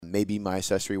maybe my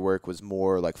accessory work was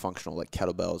more like functional, like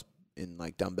kettlebells and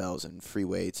like dumbbells and free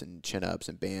weights and chin-ups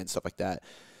and bands, stuff like that.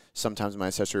 Sometimes my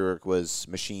accessory work was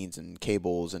machines and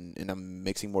cables, and I'm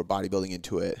mixing more bodybuilding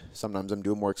into it. Sometimes I'm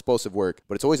doing more explosive work,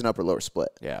 but it's always an upper-lower split.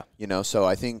 Yeah. You know, so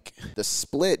I think the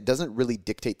split doesn't really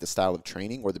dictate the style of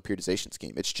training or the periodization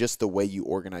scheme. It's just the way you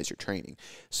organize your training.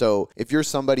 So if you're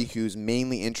somebody who's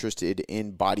mainly interested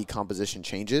in body composition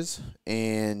changes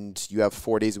and you have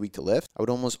 4 days a week to lift, I would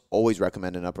almost always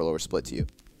recommend an upper-lower split to you.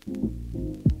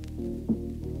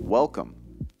 Welcome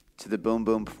to the Boom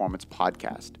Boom Performance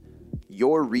Podcast,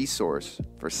 your resource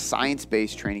for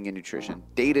science-based training and nutrition,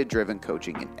 data-driven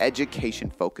coaching, and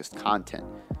education-focused content.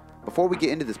 Before we get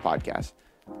into this podcast,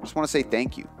 I just want to say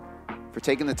thank you for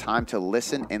taking the time to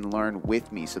listen and learn with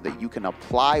me so that you can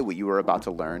apply what you are about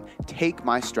to learn, take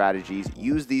my strategies,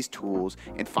 use these tools,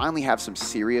 and finally have some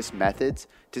serious methods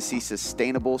to see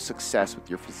sustainable success with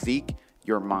your physique,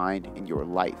 your mind, and your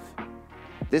life.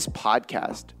 This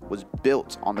podcast was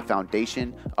built on the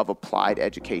foundation of applied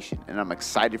education, and I'm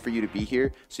excited for you to be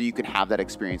here so you can have that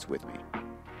experience with me.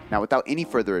 Now, without any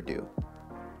further ado,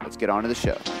 let's get on to the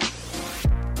show.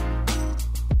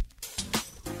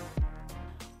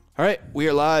 All right, we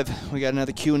are live. We got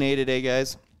another Q&A today,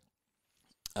 guys.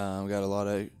 We got a lot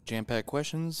of jam-packed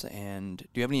questions, and do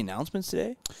you have any announcements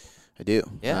today? I do.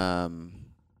 Yeah.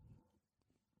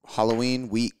 Halloween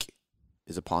week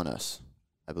is upon us.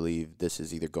 I believe this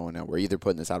is either going out. We're either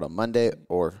putting this out on Monday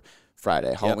or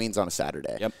Friday. Halloween's on a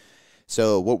Saturday. Yep.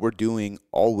 So what we're doing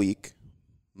all week,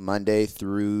 Monday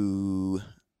through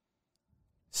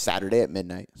Saturday at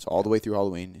midnight, so all the way through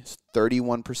Halloween, is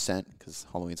 31%, because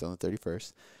Halloween's on the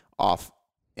 31st, off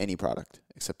any product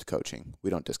except the coaching. We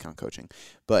don't discount coaching.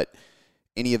 But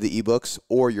any of the ebooks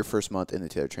or your first month in the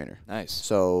Tailored Trainer. Nice.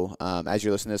 So as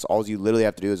you're listening to this, all you literally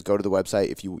have to do is go to the website.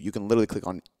 If you can literally click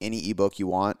on any ebook you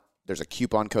want. There's a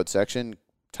coupon code section.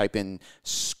 Type in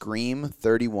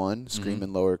SCREAM31, SCREAM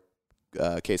in lower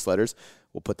case letters.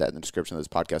 We'll put that in the description of this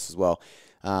podcast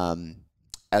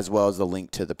as well as the link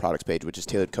to the products page, which is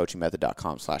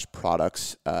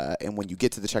tailoredcoachingmethod.com/products. And when you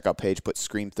get to the checkout page, put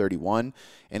SCREAM31,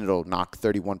 and it'll knock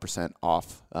 31%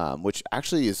 off, which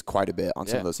actually is quite a bit on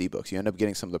some of those ebooks. You end up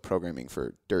getting some of the programming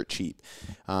for dirt cheap.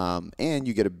 And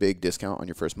you get a big discount on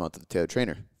your first month of the Tailored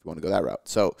Trainer if you want to go that route.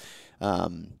 So,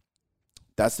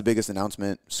 that's the biggest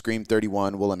announcement.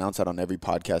 SCREAM31. We'll announce that on every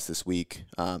podcast this week.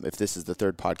 If this is the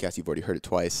third podcast, you've already heard it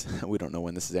twice. We don't know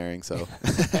when this is airing, so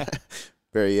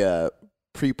very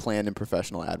pre-planned and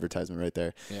professional advertisement right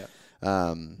there. Yeah.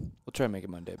 We'll try and make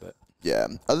it Monday, but yeah.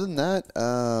 Other than that,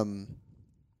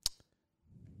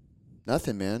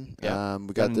 nothing, man. Yeah.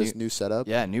 We got this new setup.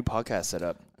 yeah, new podcast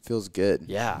setup. It feels good.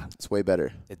 Yeah, It's way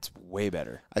better. it's way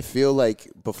better. I feel like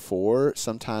before,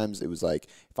 sometimes it was like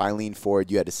if I leaned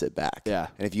forward, you had to sit back. Yeah.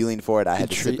 And if you leaned forward, I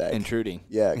had to sit back. Intruding.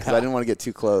 Yeah, because I didn't want to get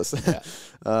too close. Yeah.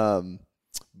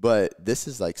 But this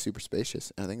is like super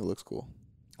spacious, and I think it looks cool.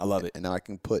 I love it. And now I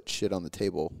can put shit on the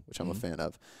table, which I'm a fan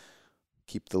of.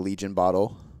 Keep the Legion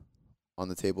bottle on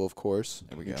the table, of course.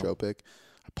 There we go. Nootropic.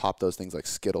 I pop those things like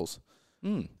Skittles.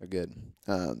 They're good.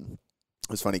 It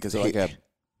was funny because Go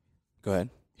ahead.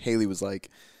 Haley was like,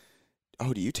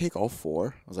 "Oh, do you take all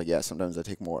 4?" I was like, "Yeah, sometimes I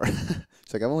take more."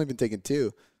 She's like, "I've only been taking 2." I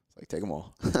was like, "Take them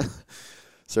all."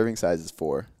 Serving size is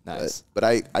 4. Nice. But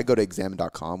I go to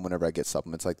examine.com whenever I get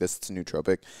supplements like this. It's a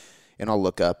nootropic. And I'll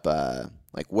look up,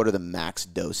 like, what are the max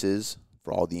doses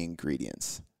for all the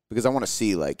ingredients? Because I want to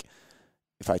see, like,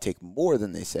 if I take more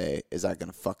than they say, is that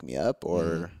going to fuck me up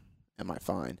or am I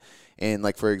fine? And,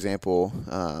 like, for example,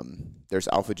 there's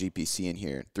alpha GPC in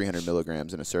here, 300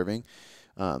 milligrams in a serving.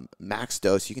 Max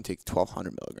dose, you can take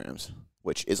 1,200 milligrams,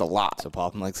 which is a lot. So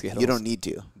pop them like Skittles. You don't need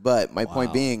to. But my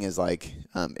point being is, like,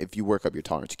 if you work up your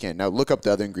tolerance, you can. Now, look up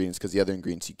the other ingredients because the other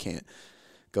ingredients you can't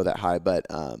go that high. But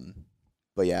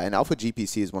yeah, and alpha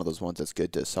GPC is one of those ones that's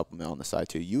good to supplement on the side,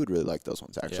 too. You would really like those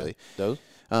ones, actually. Yeah.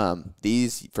 Those?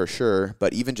 These, for sure.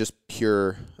 But even just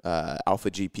pure alpha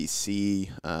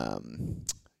GPC,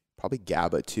 probably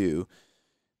GABA, too.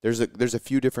 There's a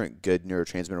few different good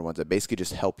neurotransmitter ones that basically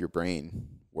just help your brain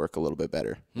work a little bit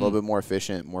better, a little bit more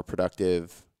efficient, more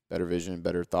productive, better vision,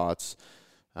 better thoughts.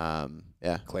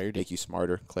 Clarity. Make you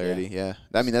smarter. Clarity. Yeah.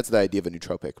 I mean, that's the idea of a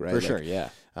nootropic, right? For sure. Yeah.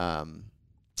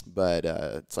 But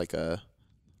it's like a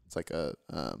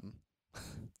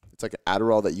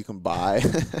Adderall that you can buy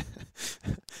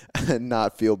and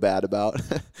not feel bad about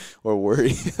or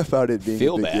worry about it being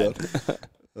a big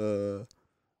deal.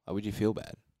 Why would you feel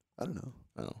bad? I don't know.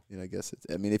 Oh. You know, I guess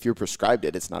if you're prescribed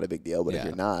it, it's not a big deal. But if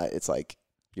you're not, it's like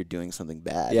you're doing something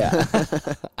bad. Yeah.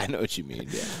 I know what you mean.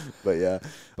 Yeah. But yeah.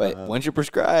 But once you're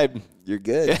prescribed, you're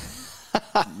good.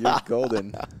 You're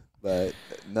golden. But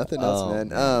nothing else, man.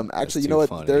 Man, Actually, that's you know too what?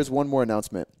 funny. There's one more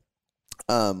announcement.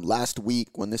 Last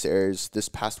week when this airs, this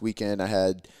past weekend, I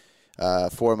had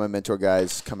 4 of my mentor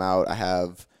guys come out. I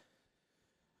have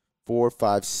 4,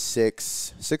 5,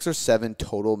 6 or 7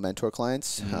 total mentor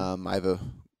clients. Mm-hmm. I have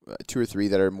 2 or 3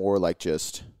 that are more like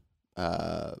just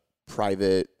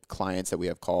private clients that we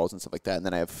have calls and stuff like that. And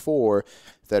then I have 4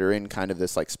 that are in kind of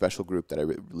this like special group that I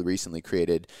recently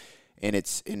created. And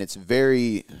it's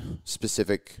very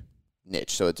specific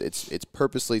niche. So it's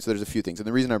purposely, so there's a few things. And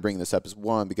the reason I'm bringing this up is,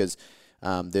 one, because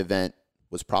the event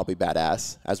was probably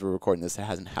badass. As we're recording this, it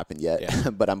hasn't happened yet, Yeah.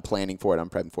 but I'm planning for it. I'm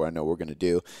prepping for it. I know what we're going to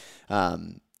do.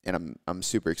 And I'm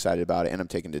super excited about it. And I'm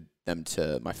taking them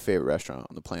to my favorite restaurant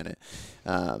on the planet.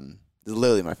 It's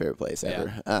literally my favorite place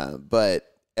ever. But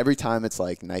every time it's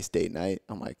like nice date night,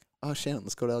 I'm like, oh, Shannon,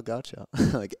 let's go to El Gacho.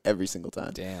 Like every single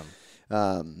time. Damn.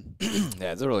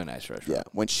 Yeah, it's a really nice restaurant. Yeah,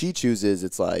 when she chooses,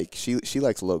 it's like she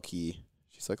likes low key.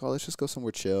 She's like, oh, let's just go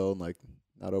somewhere chill and like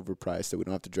not overpriced, so we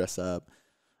don't have to dress up.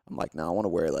 I'm like, no, I want to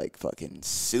wear like fucking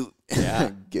suit.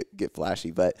 Yeah. get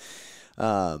flashy. But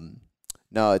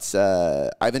no, it's I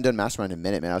haven't done mastermind in a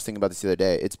minute, man. I was thinking about this the other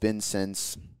day. It's been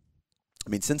since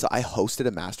I hosted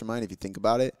a mastermind. If you think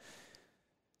about it,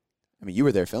 I mean, you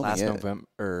were there filming Last it. November,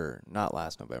 or not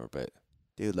last November, but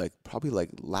Dude, like probably like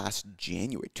last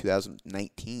January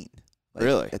 2019. Like,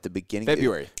 really, at the beginning,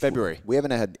 February. We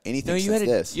haven't had anything No, since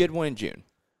this. You had one in June.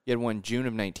 You had one June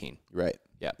of 19. Right.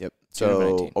 Yeah. Yep. June of So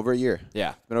 19. over a year.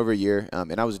 Yeah. It's been over a year,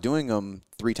 and I was doing them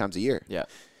 3 times a year. Yeah.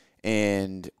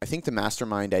 And I think the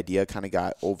mastermind idea kind of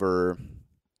got over.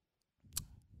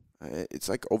 It's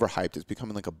like overhyped. It's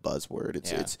becoming like a buzzword.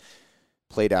 It's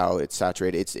played out. It's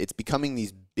saturated. It's becoming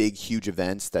these big, huge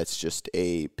events that's just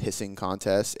a pissing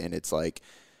contest, and it's like,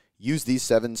 use these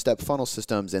 7-step funnel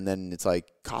systems, and then it's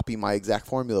like, copy my exact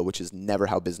formula, which is never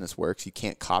how business works. You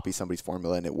can't copy somebody's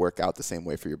formula and it work out the same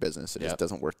way for your business. It just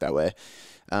doesn't work that way.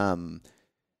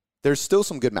 There's still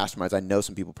some good masterminds. I know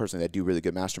some people personally that do really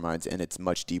good masterminds, and it's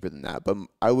much deeper than that. But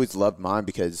I always loved mine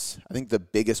because I think the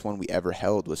biggest one we ever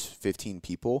held was 15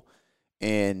 people,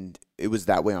 and it was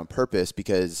that way on purpose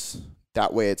because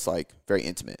that way it's like very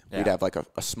intimate. Yeah. We'd have like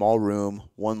a small room,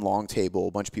 one long table,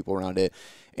 a bunch of people around it,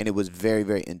 and it was very,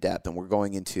 very in-depth, and we're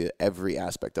going into every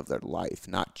aspect of their life,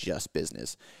 not just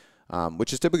business,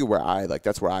 which is typically where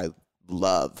that's where I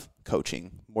love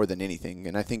coaching more than anything.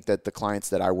 And I think that the clients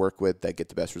that I work with that get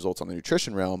the best results on the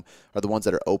nutrition realm are the ones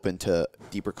that are open to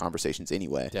deeper conversations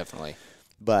anyway. Definitely.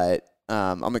 But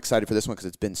I'm excited for this one because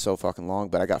it's been so fucking long.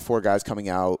 But I got 4 guys coming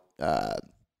out.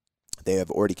 They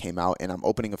have already came out, and I'm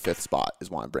opening a 5th spot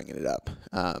is why I'm bringing it up.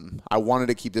 I wanted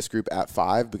to keep this group at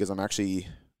 5 because I'm actually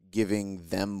giving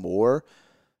them more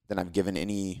than I've given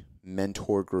any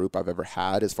mentor group I've ever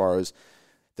had, as far as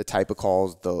the type of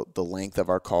calls, the length of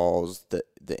our calls, the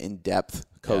in-depth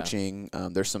coaching.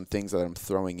 There's some things that I'm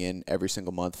throwing in every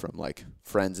single month from like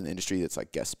friends in the industry that's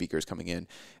like guest speakers coming in.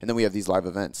 And then we have these live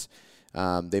events.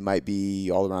 They might be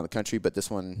all around the country, but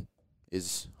this one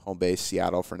is home base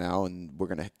Seattle for now, and we're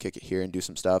going to kick it here and do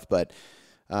some stuff. But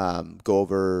go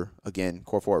over, again,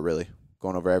 Core 4 really,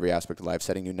 going over every aspect of life,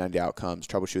 setting new 90 outcomes,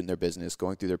 troubleshooting their business,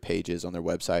 going through their pages on their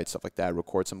website, stuff like that,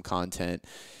 record some content.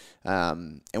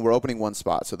 And we're opening 1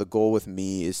 spot. So the goal with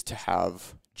me is to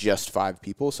have just 5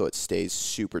 people so it stays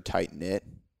super tight-knit.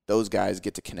 Those guys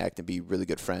get to connect and be really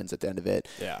good friends at the end of it.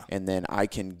 Yeah. And then I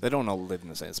can... They don't all live in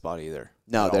the same spot either.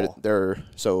 No, they're...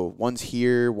 So one's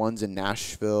here, one's in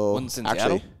Nashville. One's in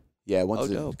Seattle? Yeah, one's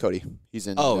in dope. Cody. He's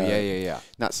in... yeah.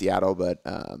 Not Seattle, but...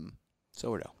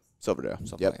 Silverdale. Something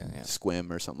like that, yeah.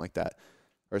 Squim or something like that.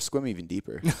 Or Squim even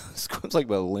deeper. Squim's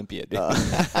like Olympia, dude.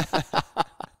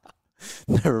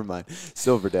 Never mind.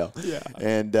 Silverdale. Yeah.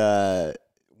 And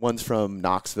one's from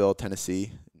Knoxville,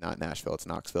 Tennessee. Not Nashville, it's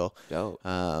Knoxville. Dope.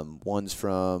 One's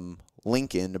from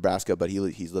Lincoln, Nebraska, but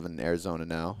he's living in Arizona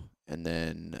now. And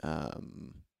then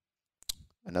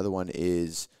another one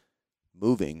is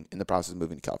in the process of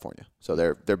moving to California. So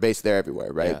they're based there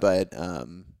everywhere, right? Yeah. But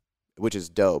which is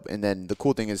dope. And then the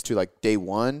cool thing is too, like day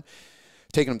 1,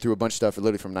 taking them through a bunch of stuff,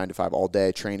 literally from 9 to 5 all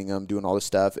day, training them, doing all this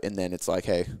stuff. And then it's like,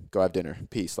 hey, go have dinner.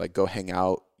 Peace. Like, go hang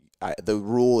out. The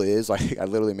rule is, like, I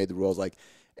literally made the rules, like,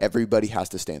 everybody has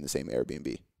to stay in the same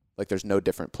Airbnb. Like, there's no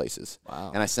different places.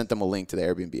 Wow. And I sent them a link to the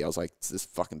Airbnb. I was like, it's this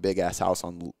fucking big-ass house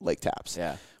on Lake Tapps.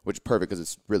 Yeah. Which is perfect because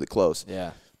it's really close.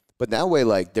 Yeah. But that way,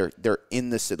 like, they're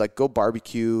in this, like, go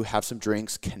barbecue, have some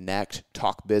drinks, connect,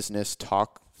 talk business,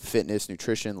 talk fitness,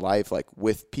 nutrition, life, like,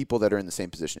 with people that are in the same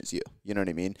position as you. You know what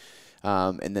I mean?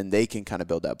 And then they can kind of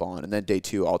build that bond. And then day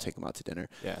 2, I'll take them out to dinner.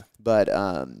 Yeah. But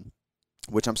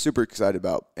which I'm super excited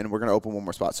about. And we're going to open 1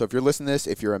 more spot. So if you're listening to this,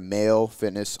 if you're a male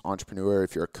fitness entrepreneur,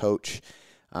 if you're a coach,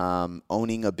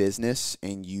 owning a business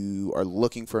and you are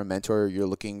looking for a mentor, you're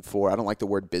looking for, I don't like the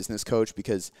word business coach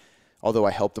because although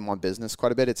I help them on business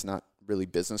quite a bit, it's not really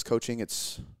business coaching.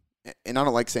 And I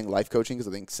don't like saying life coaching because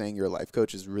I think saying you're a life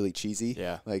coach is really cheesy.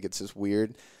 Yeah. Like it's just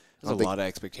weird. There's a lot of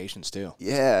expectations too.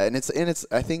 Yeah. And it's,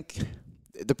 I think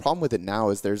the problem with it now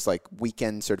is there's like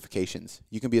weekend certifications.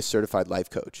 You can be a certified life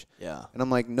coach. Yeah. And I'm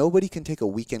like, nobody can take a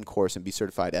weekend course and be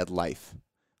certified at life.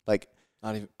 Like,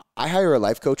 Not even. I hire a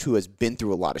life coach who has been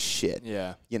through a lot of shit.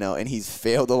 Yeah. You know, and he's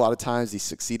failed a lot of times, he's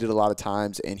succeeded a lot of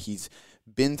times, and he's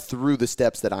been through the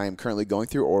steps that I am currently going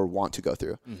through or want to go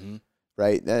through. Mm-hmm.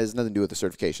 Right? That has nothing to do with the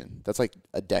certification. That's like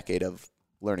a decade of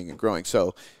learning and growing.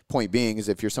 So, point being is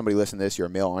if you're somebody listening to this, you're a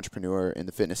male entrepreneur in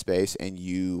the fitness space, and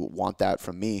you want that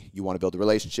from me, you want to build a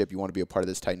relationship, you want to be a part of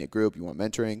this tight-knit group, you want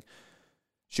mentoring,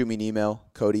 shoot me an email,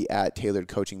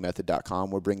 Cody@tailoredcoachingmethod.com.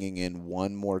 We're bringing in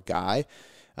one more guy.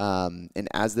 And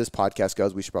as this podcast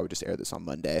goes, we should probably just air this on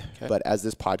Monday. Okay. But as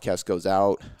this podcast goes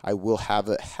out, I will have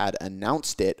had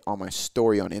announced it on my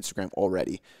story on Instagram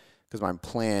already because my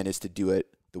plan is to do it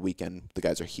the weekend the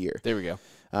guys are here. There we go.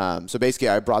 So basically,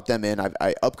 I brought them in.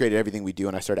 I upgraded everything we do,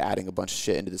 and I started adding a bunch of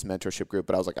shit into this mentorship group.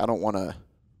 But I was like, I don't want to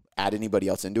add anybody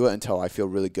else into it until I feel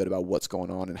really good about what's going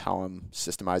on and how I'm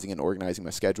systemizing and organizing my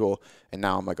schedule. And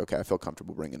now I'm like, okay, I feel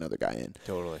comfortable bringing another guy in.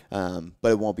 Totally.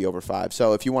 But it won't be over 5.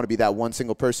 So if you want to be that one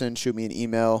single person, shoot me an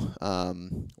email.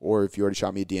 Or if you already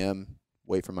shot me a DM,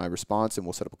 wait for my response and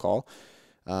we'll set up a call.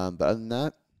 But other than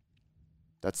that,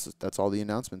 that's all the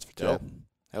announcements for today. Dope.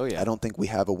 Hell yeah. I don't think we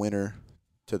have a winner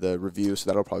to the review, so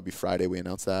that'll probably be Friday we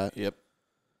announce that. Yep.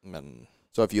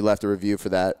 So if you left a review for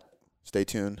that, stay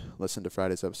tuned. Listen to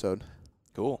Friday's episode.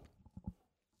 Cool.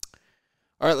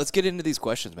 All right, let's get into these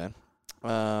questions, man.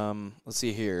 Let's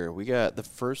see here. We got the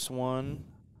first one.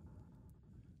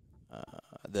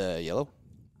 The yellow.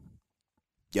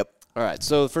 Yep. All right,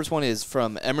 so the first one is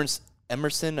from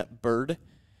Emerson Bird.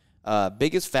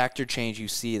 Biggest factor change you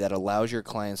see that allows your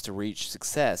clients to reach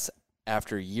success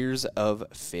after years of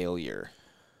failure?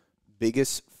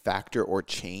 Biggest factor or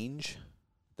change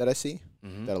that I see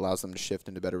Mm-hmm. that allows them to shift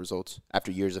into better results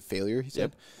after years of failure, he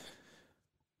said?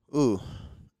 Yep. Ooh,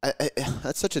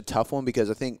 that's such a tough one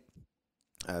because I think,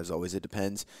 as always, it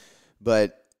depends.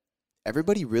 But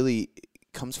everybody really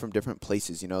comes from different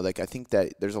places, you know? Like, I think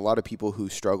that there's a lot of people who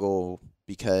struggle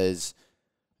because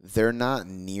they're not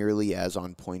nearly as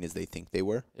on point as they think they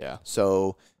were. Yeah.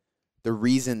 So the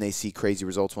reason they see crazy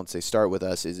results once they start with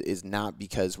us is not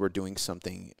because we're doing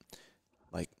something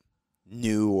like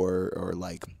new or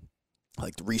like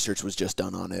the research was just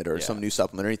done on it or some new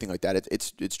supplement or anything like that.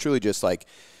 It's truly just like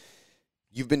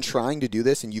you've been trying to do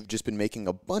this and you've just been making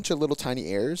a bunch of little tiny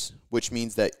errors, which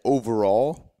means that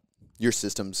overall your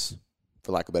systems,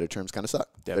 for lack of better terms, kind of suck.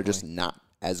 Definitely. They're just not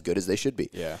as good as they should be.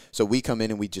 Yeah. So we come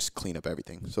in and we just clean up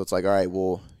everything. So it's like, all right,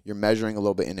 well, you're measuring a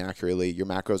little bit inaccurately. Your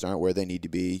macros aren't where they need to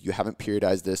be. You haven't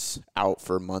periodized this out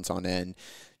for months on end.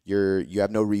 You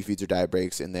have no refeeds or diet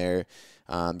breaks in there.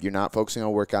 You're not focusing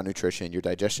on workout nutrition. Your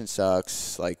digestion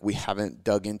sucks. Like, we haven't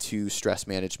dug into stress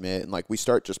management. And, like, we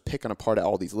start just picking apart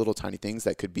all these little tiny things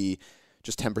that could be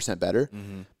just 10% better.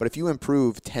 Mm-hmm. But if you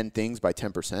improve 10 things by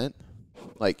 10%,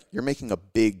 like, you're making a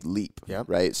big leap,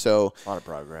 right? So a lot of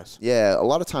progress. Yeah, a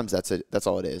lot of times that's it. That's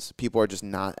all it is. People are just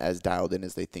not as dialed in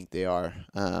as they think they are.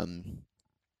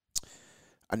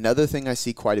 Another thing I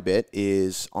see quite a bit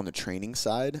is on the training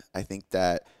side. I think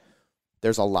that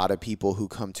there's a lot of people who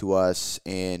come to us,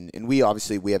 and we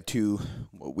obviously we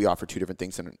offer 2 different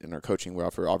things in our coaching. We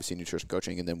offer obviously nutrition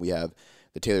coaching, and then we have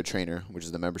the Tailored Trainer, which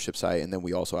is the membership site, and then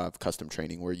we also have custom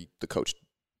training where the coach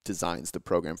designs the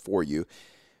program for you.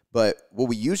 But what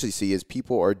we usually see is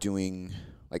people are doing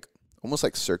like almost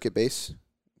like circuit-based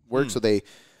work. So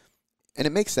and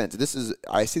it makes sense.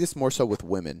 I see this more so with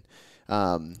women.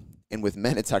 And with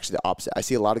men, it's actually the opposite. I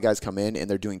see a lot of guys come in and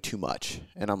they're doing too much.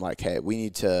 And I'm like, hey, we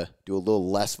need to do a little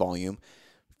less volume,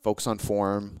 focus on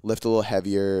form, lift a little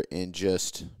heavier, and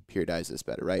just periodize this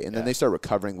better, right? And then they start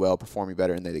recovering well, performing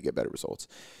better, and then they get better results.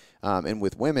 And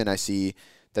with women, I see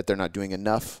that they're not doing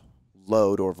enough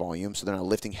load or volume, so they're not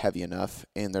lifting heavy enough,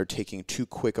 and they're taking too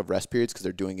quick of rest periods because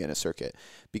they're doing it in a circuit.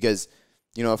 Because,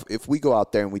 you know, if we go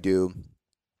out there and we do,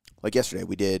 like yesterday,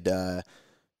 we did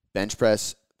bench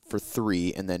press for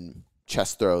 3 and then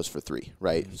chest throws for 3,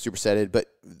 right? Mm-hmm. Supersetted, but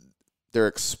they're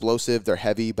explosive, they're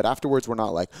heavy, but afterwards we're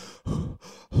not like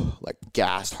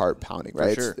gassed, heart pounding,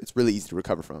 right? For sure. It's really easy to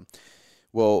recover from.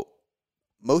 Well,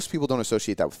 most people don't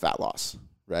associate that with fat loss,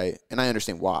 right? And I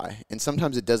understand why. And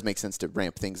sometimes it does make sense to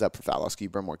ramp things up for fat loss because you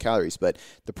burn more calories. But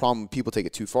the problem people take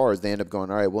it too far is they end up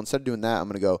going, all right, well, instead of doing that, I'm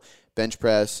going to go bench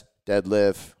press,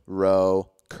 deadlift,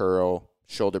 row, curl,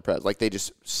 shoulder press. Like they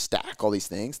just stack all these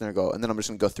things and then I'm just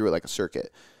going to go through it like a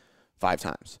circuit 5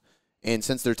 times. And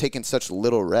since they're taking such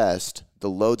little rest, the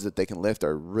loads that they can lift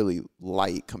are really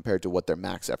light compared to what their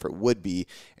max effort would be,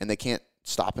 and they can't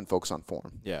stop and focus on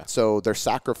form. Yeah. So they're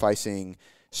sacrificing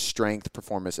strength,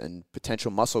 performance, and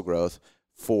potential muscle growth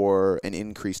for an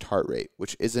increased heart rate,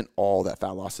 which isn't all that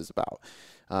fat loss is about.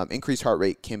 Increased heart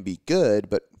rate can be good,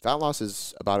 but fat loss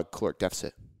is about a caloric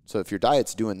deficit. So if your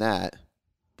diet's doing that,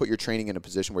 put your training in a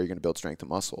position where you're going to build strength and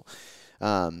muscle.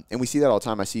 And we see that all the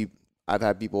time. I've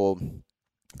had people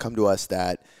come to us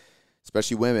that,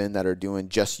 especially women that are doing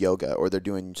just yoga, or they're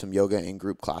doing some yoga in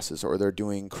group classes, or they're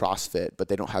doing CrossFit, but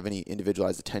they don't have any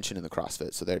individualized attention in the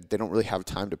CrossFit. So they don't really have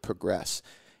time to progress.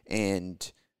 And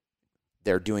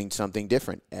they're doing something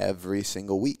different every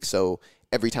single week. So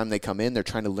every time they come in, they're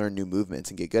trying to learn new movements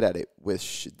and get good at it,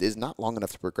 which is not long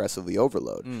enough to progressively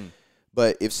overload.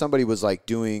 But if somebody was like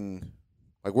doing,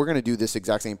 like, we're going to do this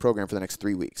exact same program for the next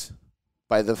 3 weeks.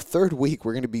 By the 3rd week,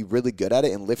 we're going to be really good at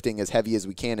it and lifting as heavy as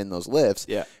we can in those lifts.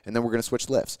 Yeah. And then we're going to switch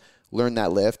lifts. Learn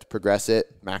that lift, progress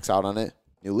it, max out on it,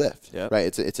 new lift. Yep. Right?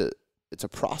 It's a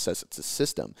process. It's a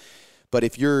system. But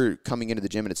if you're coming into the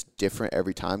gym and it's different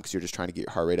every time because you're just trying to get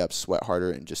your heart rate up, sweat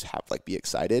harder, and just be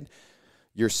excited,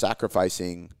 you're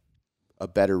sacrificing a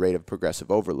better rate of progressive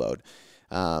overload.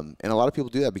 And a lot of people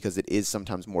do that because it is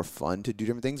sometimes more fun to do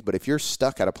different things. But if you're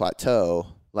stuck at a plateau,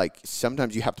 like,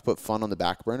 sometimes you have to put fun on the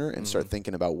back burner and start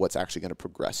thinking about what's actually going to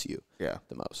progress you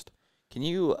the most. Can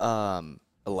you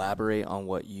elaborate on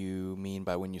what you mean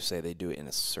by when you say they do it in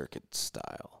a circuit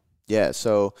style? Yeah,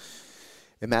 so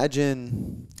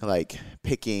imagine like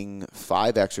picking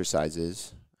 5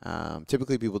 exercises.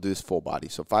 Typically people do this full body.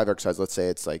 So 5 exercises, let's say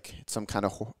it's like some kind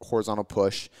of horizontal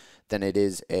push. Then it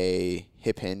is a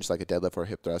hip hinge, like a deadlift or a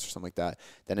hip thrust or something like that.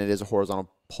 Then it is a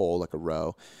horizontal pull, like a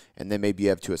row. And then maybe you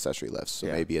have 2 accessory lifts. So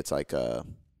maybe it's like a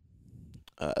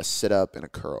sit-up and a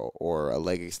curl, or a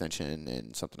leg extension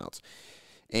and something else.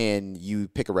 And you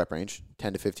pick a rep range,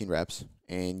 10 to 15 reps,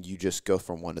 and you just go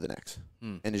from one to the next.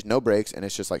 And there's no breaks, and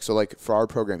it's just like, so like for our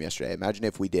program yesterday, imagine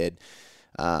if we did,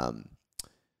 so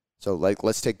like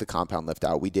let's take the compound lift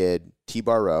out. We did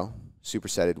T-bar row,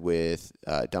 supersetted with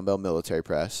dumbbell military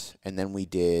press, and then we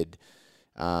did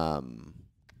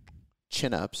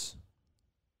chin-ups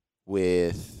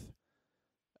with,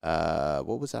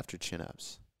 what was after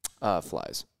chin-ups?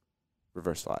 Flies.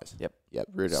 Reverse flies. Yep.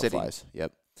 Rear delt Sitting. flies.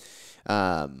 Yep.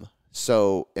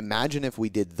 So imagine if we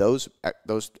did those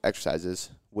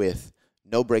exercises with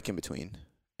no break in between,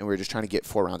 and we were just trying to get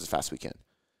 4 rounds as fast as we can.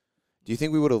 Do you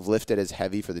think we would have lifted as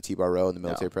heavy for the T-bar row and the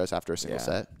military press after a single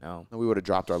set? No. We would have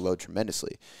dropped our load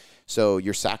tremendously. So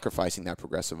you're sacrificing that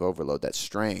progressive overload, that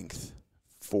strength,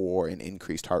 for an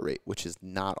increased heart rate, which is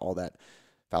not all that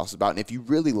fat is about. And if you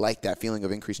really like that feeling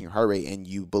of increasing your heart rate and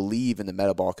you believe in the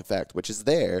metabolic effect, which is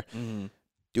there,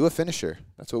 do a finisher.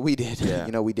 That's what we did.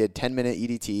 Yeah. We did 10-minute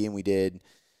EDT, and we did,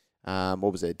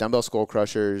 dumbbell skull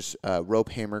crushers, rope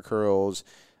hammer curls.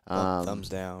 Thumbs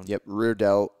down. Yep, rear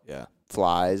delt. Yeah.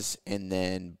 Flies, and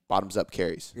then bottoms up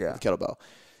carries with kettlebell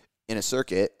in a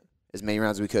circuit, as many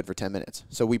rounds as we could for 10 minutes.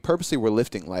 So we purposely were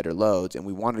lifting lighter loads, and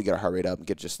we wanted to get our heart rate up and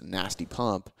get just a nasty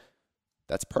pump.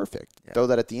 That's perfect. Throw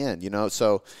that at the end,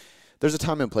 So there's a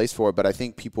time and place for it, but I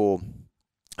think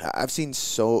I've seen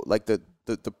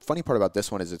the funny part about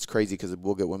this one is it's crazy because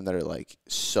we'll get women that are like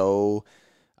so,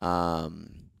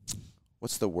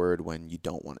 what's the word when you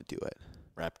don't want to do it?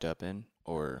 Wrapped up in,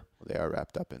 or? Well, they are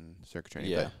wrapped up in circuit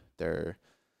training, Yeah. but they're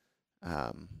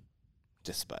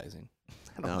Despising.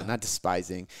 no, not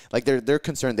despising. Like they're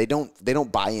concerned. They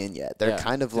don't buy in yet. They're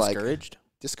kind of discouraged.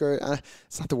 Discouraged.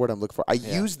 It's not the word I'm looking for. I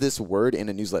used this word in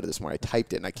a newsletter this morning. I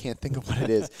typed it and I can't think of what it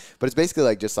is. But it's basically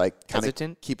like just like kind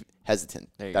Hesitant? of keep hesitant.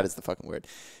 There you That go. is the fucking word.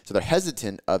 So they're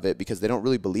hesitant of it because they don't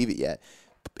really believe it yet.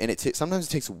 And sometimes it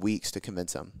takes weeks to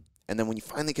convince them. And then when you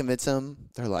finally convince them,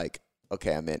 they're like,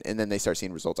 okay, I'm in. And then they start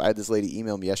seeing results. I had this lady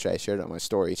email me yesterday. I shared it on my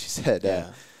story. She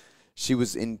said she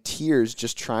was in tears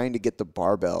just trying to get the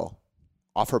barbell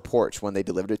off her porch when they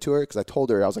delivered it to her. Because I told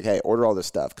her, I was like, hey, order all this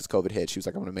stuff because COVID hit. She was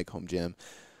like, I'm going to make home gym.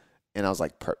 And I was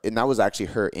like, and that was actually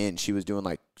her in. She was doing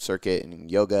like circuit and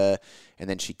yoga, and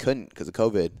then she couldn't because of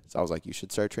COVID. So I was like, you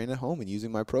should start training at home and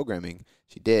using my programming.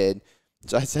 She did.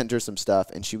 So I sent her some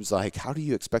stuff, and she was like, how do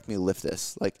you expect me to lift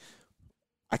this? Like,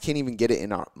 I can't even get it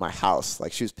in my house.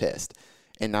 Like, she was pissed.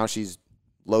 And now she's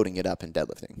loading it up and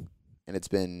deadlifting. And it's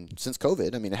been since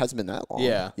COVID. I mean, it hasn't been that long.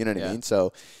 Yeah. You know what I mean?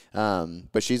 So,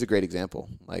 but she's a great example.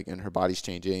 Like, and her body's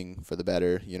changing for the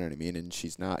better. You know what I mean? And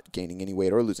she's not gaining any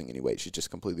weight or losing any weight. She's just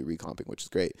completely recomping, which is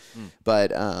great.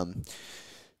 But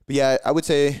yeah, I would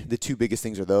say the 2 biggest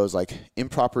things are those, like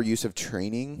improper use of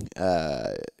training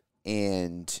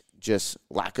and just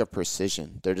lack of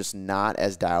precision. They're just not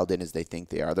as dialed in as they think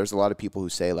they are. There's a lot of people who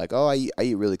say like, oh, I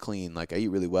eat really clean, like I eat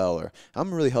really well, or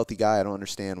I'm a really healthy guy. I don't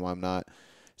understand why I'm not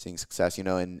seeing success,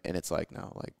 and it's like,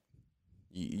 no, like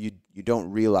you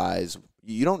don't realize,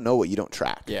 you don't know what you don't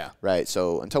track. Yeah. Right.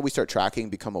 So until we start tracking,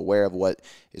 become aware of what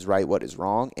is right, what is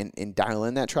wrong, and dial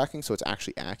in that tracking so it's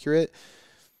actually accurate,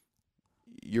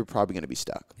 you're probably going to be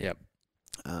stuck. Yep.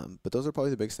 But those are probably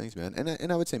the biggest things, man.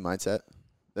 And I would say mindset.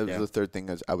 That was the third thing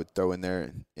I would throw in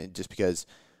there. And just because,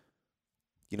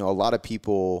 a lot of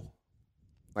people,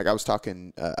 like I was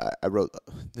talking, I wrote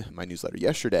my newsletter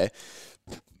yesterday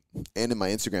and in my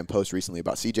Instagram post recently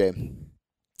about CJ,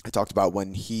 I talked about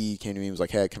when he came to me and was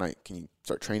like, hey, can you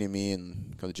start training me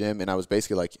and go to the gym? And I was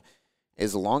basically like,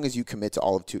 as long as you commit to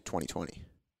all of 2020,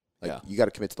 you got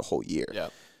to commit to the whole year. Yeah.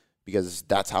 Because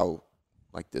that's how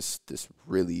like this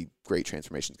really great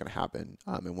transformation is going to happen.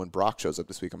 And when Brock shows up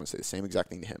this week, I'm going to say the same exact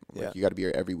thing to him. Like, you got to be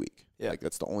here every week. Yeah. Like,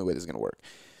 that's the only way this is going to work.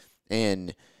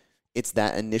 And it's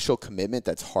that initial commitment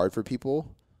that's hard for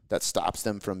people that stops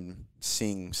them from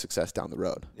seeing success down the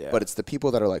road. Yeah. But it's the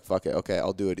people that are like, fuck it, okay,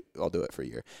 I'll do it for a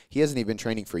year. He hasn't even been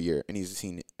training for a year, and he's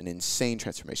seen an insane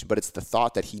transformation. But it's the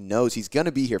thought that he knows he's going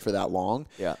to be here for that long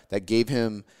that gave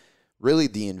him really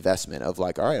the investment of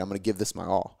like, all right, I'm going to give this my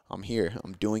all. I'm here.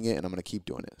 I'm doing it, and I'm going to keep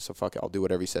doing it. So fuck it. I'll do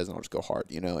whatever he says, and I'll just go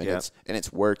hard, And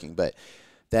it's working. But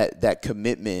that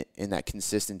commitment and that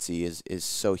consistency is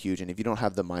so huge. And if you don't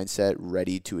have the mindset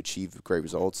ready to achieve great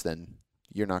results, then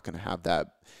you're not going to have that.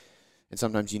 And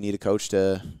sometimes you need a coach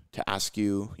to ask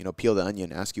you, peel the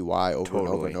onion, ask you why over and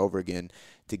over and over again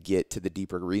to get to the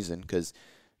deeper reason. Because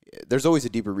there's always a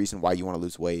deeper reason why you want to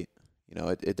lose weight.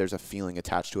 There's a feeling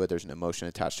attached to it. There's an emotion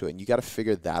attached to it. And you got to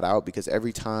figure that out, because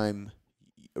every time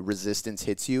resistance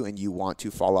hits you and you want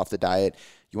to fall off the diet,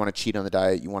 you want to cheat on the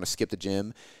diet, you want to skip the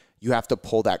gym, you have to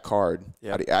pull that card.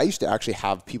 Yep. I used to actually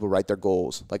have people write their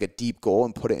goals, like a deep goal,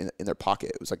 and put it in their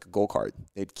pocket. It was like a goal card.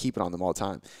 They'd keep it on them all the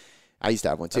time. I used to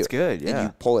have one too. That's good, yeah. And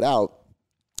you pull it out,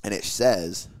 and it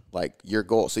says, like, your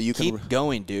goal. So you keep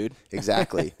going, dude.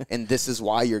 Exactly. And this is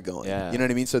why you're going. Yeah. You know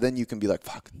what I mean? So then you can be like,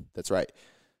 fuck, that's right.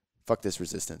 Fuck this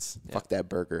resistance. Yeah. Fuck that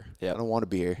burger. Yeah. I don't want to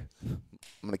be here. I'm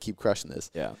going to keep crushing this.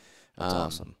 Yeah. That's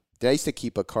awesome. I used to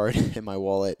keep a card in my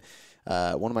wallet.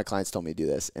 One of my clients told me to do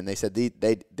this, and they said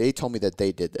they told me that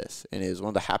they did this, and it was one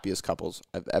of the happiest couples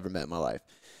I've ever met in my life.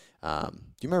 Do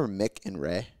you remember Mick and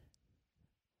Ray?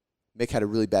 Mick had a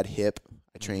really bad hip.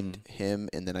 I trained him,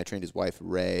 and then I trained his wife,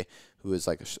 Ray, who is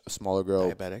like a smaller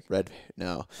girl. Diabetic?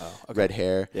 Red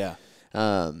hair. Yeah.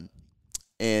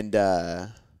 And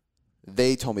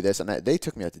they told me this, and they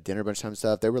took me out to dinner a bunch of times and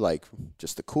stuff. They were like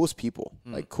just the coolest people,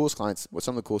 like coolest clients,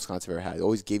 some of the coolest clients I've ever had. They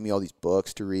always gave me all these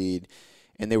books to read,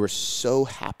 and they were so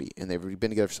happy, and they've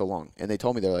been together for so long. And they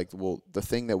told me, they're like, well, the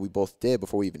thing that we both did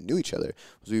before we even knew each other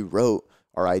was we wrote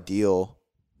our ideal,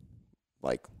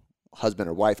 like, husband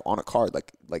or wife on a card,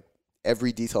 like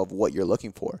every detail of what you're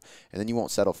looking for, and then you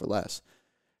won't settle for less.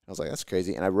 And I was like, that's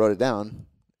crazy. And I wrote it down,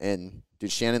 and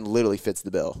dude, Shannon literally fits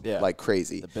the bill, like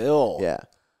crazy. The bill,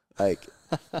 like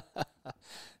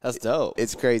that's dope.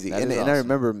 It's crazy. And I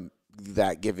remember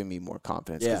that giving me more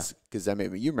confidence, because that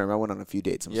made me. You remember I went on a few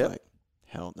dates and was like,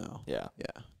 hell no. Yeah.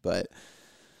 But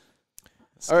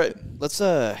all right, let's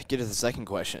get to the second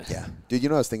question. Yeah, dude. You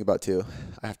know what I was thinking about too?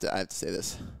 I have to say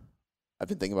this. I've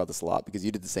been thinking about this a lot, because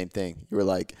you did the same thing. You were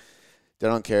like, I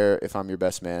don't care if I'm your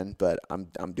best man, but I'm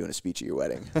doing a speech at your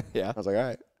wedding. Yeah. I was like, all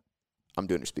right, I'm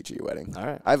doing a speech at your wedding. All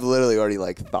right. I've literally already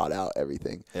like thought out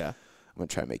everything. Yeah. I'm going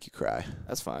to try to make you cry.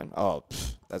 That's fine. Oh,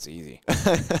 that's easy.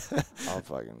 I'll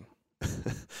fucking,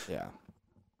 yeah.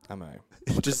 I'm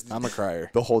a crier.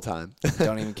 The whole time.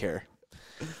 Don't even care.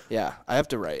 Yeah. I have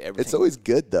to write everything. It's always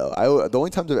good though. The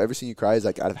only times I've ever seen you cry is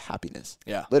like out of happiness.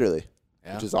 Yeah. Literally.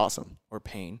 Yeah. Which is awesome. Or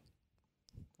pain.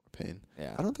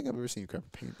 Yeah. I don't think I've ever seen you cry for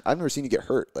pain. I've never seen you get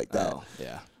hurt like that. Oh,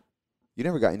 yeah. You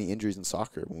never got any injuries in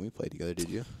soccer when we played together, did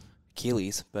you?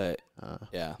 Achilles, but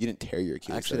yeah. You didn't tear your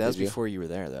Achilles. Actually, that was before you were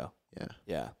there, though. Yeah.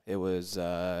 Yeah. It was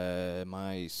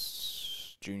my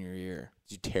junior year.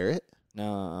 Did you tear it?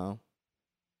 No.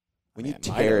 When you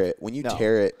tear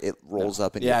it, it rolls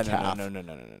up in your calf. No.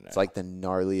 It's like the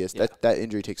gnarliest. Yeah. That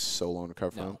injury takes so long to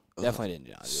recover from. Definitely didn't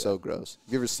do so gross.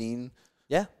 Have you ever seen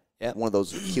one of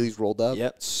those Achilles rolled up?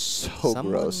 Yep. So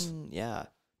gross. Yeah.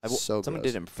 Someone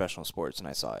did it in professional sports, and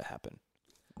I saw it happen.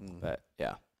 But,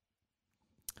 yeah.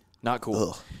 Not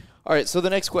cool. Ugh. All right, so the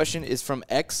next question is from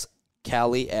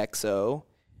XCaliXO.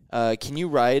 Can you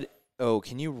ride? I'm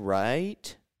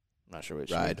not sure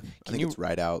which. Ride. I think it's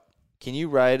ride out. Can you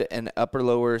ride an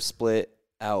upper-lower split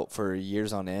out for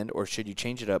years on end, or should you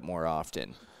change it up more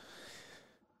often? I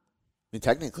mean,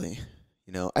 technically,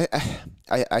 You know,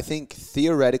 I think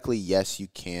theoretically, yes, you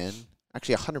can.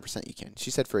 Actually, 100% you can. She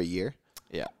said for a year.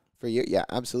 Yeah. For a year, yeah,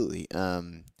 absolutely.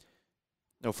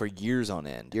 No, for years on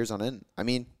end. Years on end. I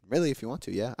mean, really, if you want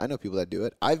to, yeah. I know people that do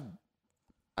it. I've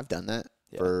done that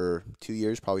for 2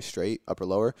 years, probably straight, upper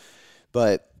lower.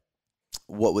 But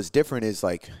what was different is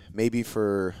like maybe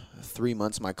for 3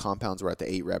 months my compounds were at the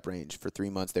 8 rep range. For 3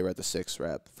 months they were at the 6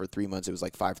 rep. For 3 months it was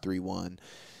like 5-3-1.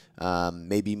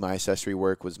 Maybe my accessory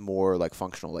work was more like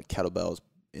functional, like kettlebells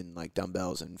and like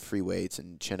dumbbells and free weights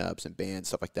and chin ups and bands,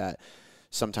 stuff like that.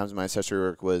 Sometimes my accessory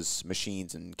work was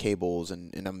machines and cables,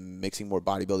 and I'm mixing more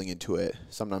bodybuilding into it.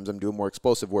 Sometimes I'm doing more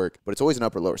explosive work, but it's always an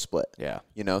upper-lower split. Yeah.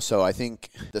 You know, so I think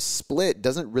the split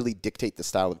doesn't really dictate the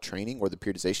style of training or the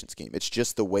periodization scheme. It's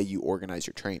just the way you organize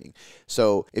your training.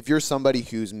 So if you're somebody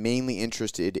who's mainly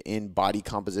interested in body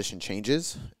composition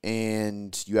changes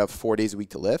and you have 4 days a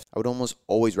week to lift, I would almost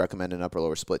always recommend an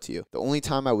upper-lower split to you. The only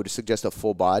time I would suggest a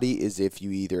full body is if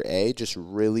you either A, just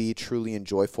really, truly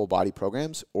enjoy full body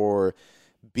programs, or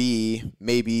B,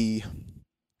 maybe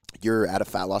you're at a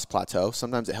fat loss plateau.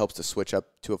 Sometimes it helps to switch up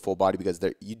to a full body because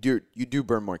you do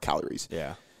burn more calories.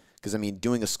 Yeah. Because, I mean,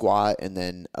 doing a squat and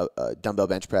then a dumbbell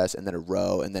bench press and then a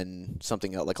row and then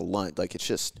something else like a lunge, like it's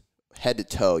just head to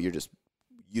toe, you're just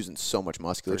using so much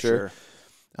musculature. For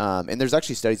sure. And there's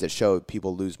actually studies that show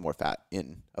people lose more fat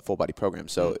in a full body program.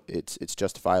 So it's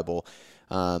justifiable.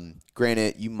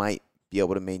 Granted, you might be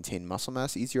able to maintain muscle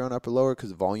mass easier on upper lower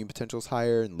because the volume potential is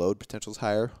higher and load potential is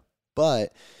higher.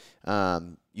 But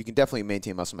you can definitely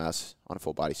maintain muscle mass on a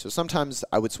full body. So sometimes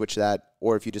I would switch that,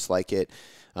 or if you just like it,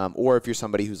 or if you're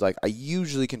somebody who's like, I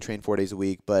usually can train 4 days a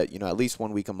week, but you know, at least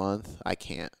 1 week a month, I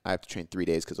can't. I have to train 3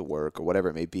 days because of work or whatever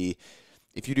it may be.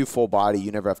 If you do full body,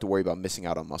 you never have to worry about missing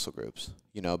out on muscle groups,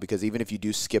 you know, because even if you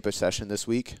do skip a session this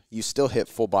week, you still hit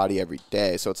full body every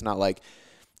day. So it's not like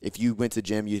if you went to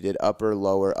gym, you did upper,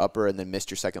 lower, upper, and then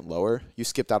missed your second lower, you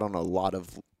skipped out on a lot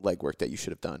of leg work that you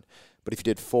should have done. But if you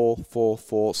did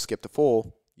full, skip to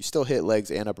full, you still hit legs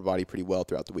and upper body pretty well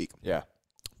throughout the week. Yeah.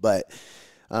 But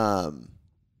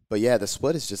yeah, the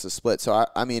split is just a split. So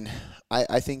I mean,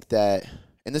 I think that,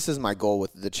 and this is my goal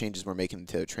with the changes we're making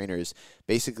to trainers,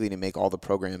 basically to make all the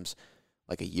programs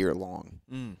like a year long,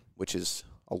 which is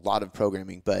a lot of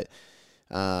programming. But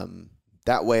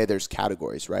that way there's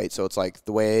categories, right? So it's like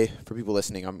the way, for people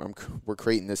listening, we're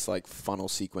creating this like funnel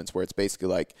sequence where it's basically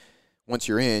like, once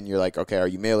you're in, you're like, okay, are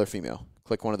you male or female?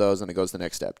 Click one of those and it goes to the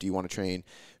next step. Do you want to train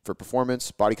for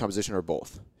performance, body composition, or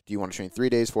both? Do you want to train 3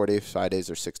 days, 4 days, 5 days,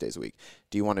 or 6 days a week?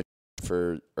 Do you want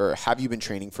to or have you been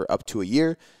training for up to a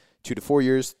year, 2 to 4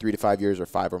 years, 3 to 5 years, or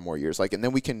 5 or more years? Like, and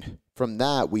then we can, from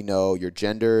that, we know your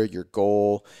gender, your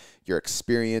goal, your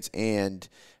experience, and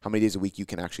how many days a week you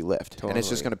can actually lift. Totally. And it's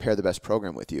just going to pair the best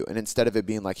program with you. And instead of it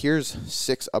being like, here's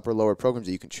 6 upper lower programs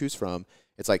that you can choose from,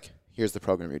 it's like, here's the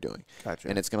program you're doing. Gotcha.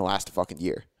 And it's going to last a fucking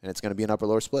year. And it's going to be an upper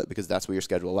lower split because that's what your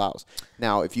schedule allows.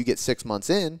 Now, if you get 6 months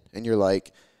in and you're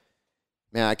like,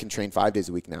 man, I can train 5 days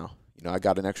a week now. You know, I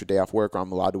got an extra day off work, or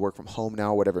I'm allowed to work from home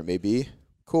now, whatever it may be.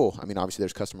 Cool. I mean, obviously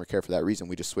there's customer care for that reason.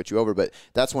 We just switch you over. But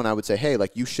that's when I would say, hey,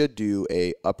 like you should do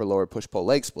a upper lower push pull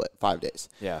leg split 5 days.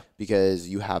 Yeah. Because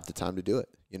you have the time to do it,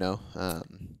 you know?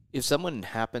 If someone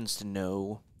happens to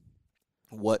know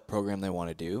what program they want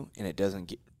to do and it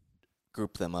doesn't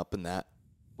group them up in that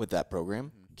with that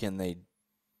program, can they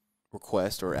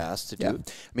request or ask to do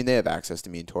it? I mean, they have access to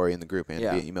me and Tori in the group and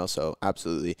via email, so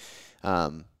absolutely.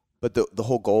 But the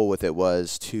whole goal with it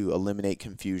was to eliminate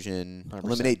confusion, 100%.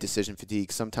 Eliminate decision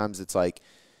fatigue. Sometimes it's like,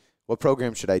 what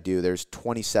program should I do? There's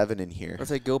 27 in here. Or if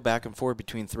they go back and forth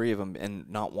between 3 of them and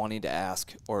not wanting to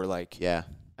ask, or like, yeah.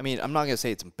 I mean, I'm not going to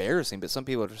say it's embarrassing, but some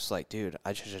people are just like, dude,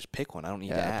 I should just pick one. I don't need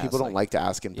to ask. People don't like to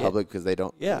ask in public because they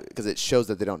don't, because it shows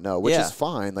that they don't know, which Yeah. is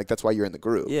fine. Like, that's why you're in the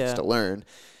group, is to learn.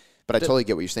 But I totally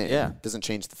get what you're saying. Yeah. It doesn't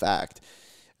change the fact.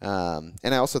 And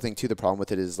I also think, too, the problem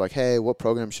with it is like, hey, what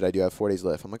program should I do? I have 4 days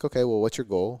left. I'm like, okay, well, what's your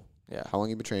goal? Yeah. How long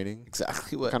have you been training?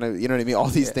 Exactly what. Kind of, you know what I mean? All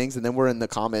these things. And then we're in the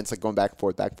comments, like going back and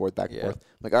forth, back and forth, back and forth.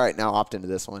 I'm like, all right, now opt into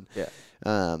this one. Yeah.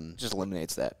 Just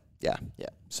eliminates that. Yeah. Yeah.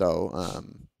 So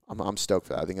I'm stoked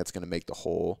for that. I think that's going to make the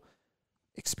whole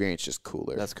experience just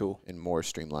cooler. That's cool. And more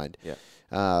streamlined. Yeah.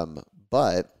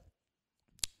 But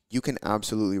you can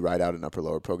absolutely ride out an upper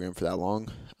lower program for that long.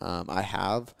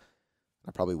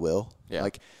 I probably will. Yeah.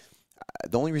 Like,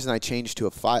 the only reason I changed to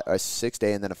a 6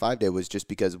 day and then a 5 day was just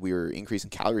because we were increasing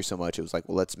calories so much. It was like,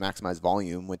 well, let's maximize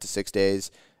volume. Went to 6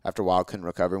 days. After a while, couldn't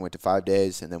recover. Went to 5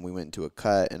 days, and then we went into a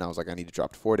cut. And I was like, I need to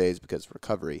drop to 4 days because of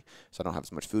recovery, so I don't have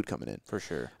as much food coming in. For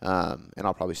sure. And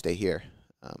I'll probably stay here.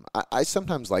 I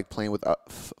sometimes like playing with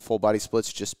full body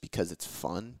splits just because it's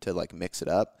fun to like mix it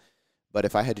up. But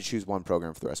if I had to choose one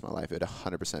program for the rest of my life, it would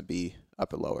 100% be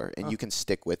upper lower. And you can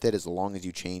stick with it as long as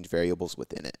you change variables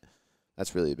within it.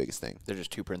 That's really the biggest thing. They're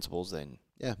just two principles then.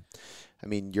 Yeah. I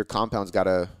mean, your compound's got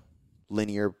to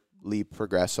linearly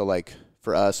progress. So, like,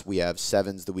 for us, we have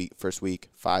 7s the first week,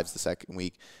 5s the second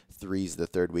week, 3s the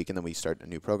third week, and then we start a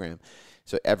new program.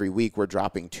 So every week we're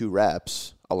dropping 2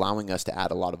 reps, allowing us to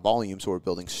add a lot of volume. So we're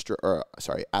building,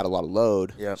 add a lot of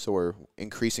load. Yep. So we're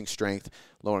increasing strength,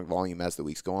 lowering volume as the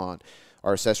weeks go on.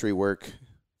 Our accessory work,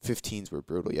 15s were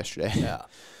brutal yesterday. Yeah.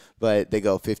 But they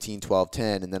go 15, 12,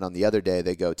 10, and then on the other day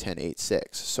they go 10, 8,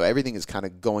 6. So everything is kind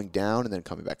of going down and then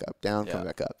coming back up, down, coming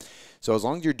back up. So as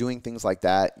long as you're doing things like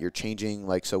that, you're changing.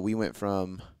 Like, so we went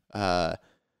from trap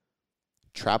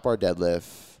bar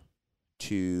deadlift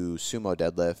to sumo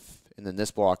deadlift, and then this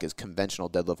block is conventional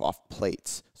deadlift off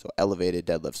plates, so elevated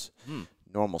deadlifts,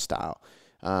 normal style.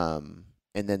 And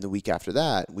then the week after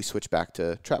that, we switch back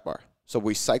to trap bar. So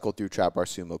we cycle through trap bar,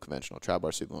 sumo, conventional, trap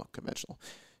bar, sumo, conventional.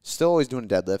 Still always doing a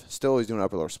deadlift, still always doing an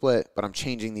upper lower split, but I'm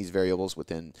changing these variables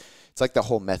within. It's like the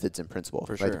whole methods and principle.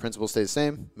 For right? sure. The principles stay the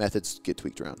same, methods get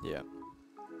tweaked around. Yeah.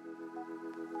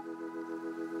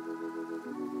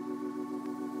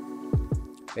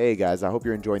 Hey guys, I hope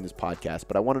you're enjoying this podcast,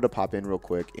 but I wanted to pop in real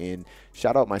quick and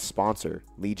shout out my sponsor,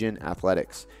 Legion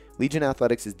Athletics. Legion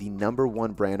Athletics is the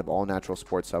 #1 brand of all natural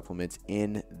sports supplements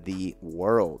in the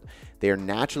world. They are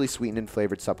naturally sweetened and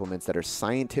flavored supplements that are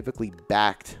scientifically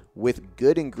backed with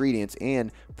good ingredients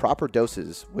and proper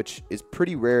doses, which is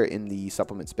pretty rare in the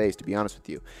supplement space, to be honest with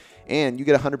you. And you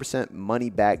get 100% money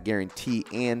back guarantee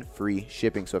and free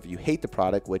shipping. So if you hate the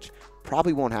product, which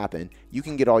probably won't happen, you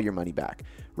can get all your money back.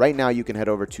 Right now, you can head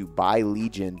over to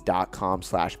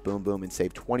buylegion.com/boomboom and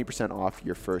save 20% off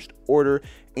your first order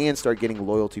and start getting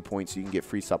loyalty points so you can get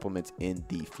free supplements in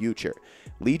the future.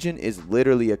 Legion is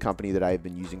literally a company that I have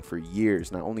been using for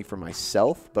years, not only for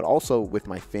myself, but also with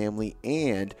my family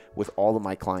and with all of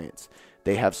my clients.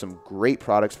 They have some great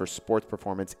products for sports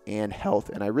performance and health,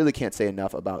 and I really can't say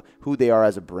enough about who they are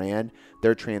as a brand,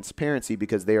 their transparency,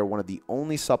 because they are one of the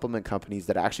only supplement companies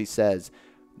that actually says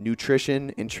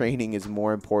nutrition and training is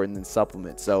more important than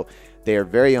supplements. So they are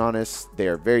very honest, they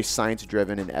are very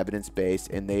science-driven and evidence-based,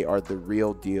 and they are the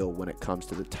real deal when it comes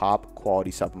to the top quality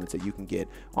supplements that you can get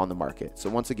on the market. So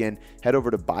once again, head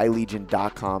over to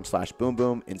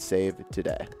buylegion.com/boomboom and save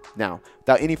today. Now,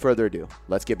 without any further ado,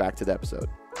 let's get back to the episode.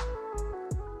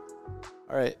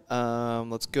 All right,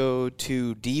 let's go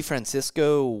to D.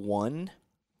 Francisco 1.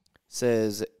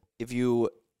 Says, if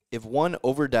one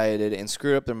over dieted and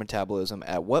screwed up their metabolism,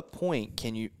 at what point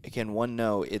can one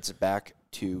know it's back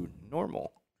to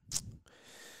normal?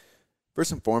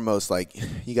 First and foremost, like,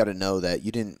 you got to know that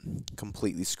you didn't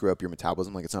completely screw up your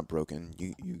metabolism. Like, it's not broken.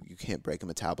 You can't break a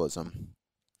metabolism.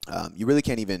 You really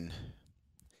can't even.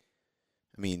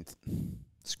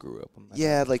 Screw up.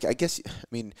 Yeah, like, I guess,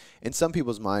 in some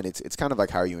people's mind, it's kind of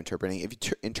like, how are you interpreting? If you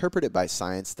interpret it by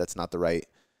science, that's not the right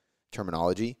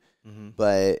terminology. Mm-hmm.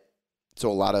 But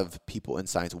so a lot of people in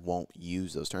science won't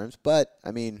use those terms. But,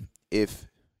 if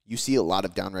you see a lot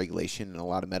of downregulation and a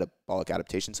lot of metabolic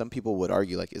adaptation, some people would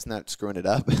argue, like, isn't that screwing it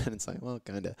up? And it's like, well,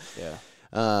 kind of. Yeah.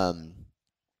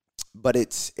 But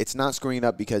it's not screwing it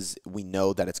up because we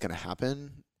know that it's going to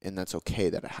happen. And that's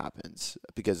okay that it happens,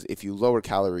 because if you lower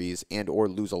calories and or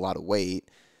lose a lot of weight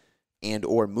and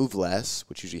or move less,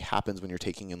 which usually happens when you're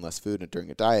taking in less food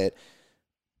during a diet,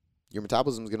 your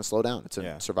metabolism is going to slow down. It's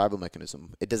a survival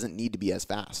mechanism. It doesn't need to be as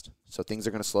fast. So things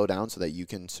are going to slow down so that you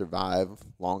can survive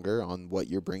longer on what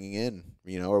you're bringing in,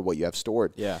 or what you have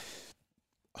stored. Yeah.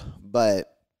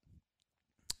 But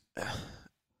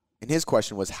and his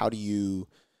question was, how do you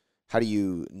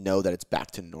know that it's back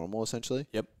to normal, essentially?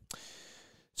 Yep.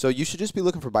 So you should just be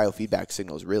looking for biofeedback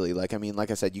signals, really. Like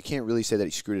I said, you can't really say that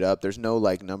you screwed it up. There's no,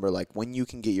 number, when you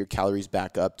can get your calories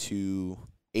back up to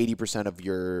 80% of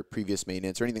your previous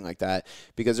maintenance or anything like that.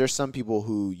 Because there's some people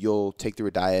who you'll take through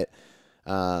a diet.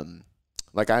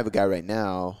 Like, I have a guy right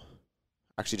now,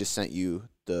 actually just sent you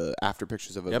the after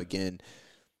pictures of him again.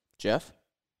 Jeff?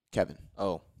 Kevin.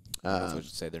 Oh, I should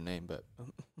say their name, but...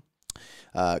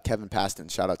 Kevin Paston,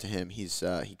 shout out to him. He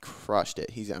crushed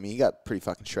it. He got pretty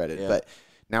fucking shredded. Yeah. But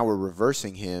now we're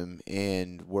reversing him,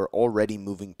 and we're already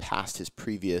moving past his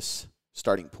previous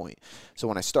starting point. So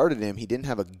when I started him, he didn't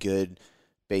have a good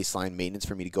baseline maintenance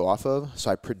for me to go off of. So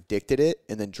I predicted it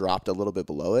and then dropped a little bit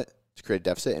below it to create a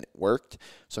deficit, and it worked.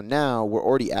 So now we're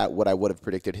already at what I would have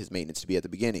predicted his maintenance to be at the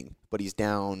beginning. But he's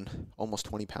down almost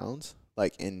 20 pounds,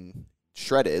 in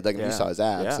shredded. You saw his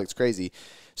abs. Yeah. It's crazy.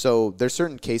 So there's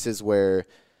certain cases where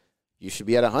you should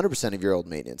be at 100% of your old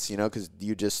maintenance, because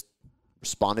you just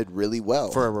responded really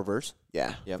well. For a reverse?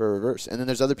 Yeah, Yep. for a reverse. And then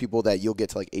there's other people that you'll get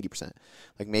to like 80%.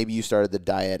 Like maybe you started the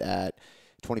diet at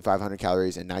 2,500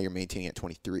 calories and now you're maintaining at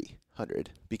 2,300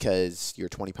 because you're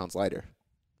 20 pounds lighter.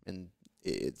 And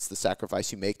it's the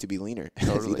sacrifice you make to be leaner.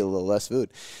 Totally. Eat a little less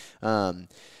food.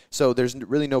 So there's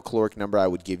really no caloric number I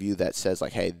would give you that says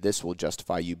like, hey, this will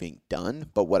justify you being done.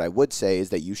 But what I would say is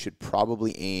that you should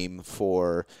probably aim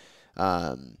for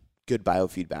good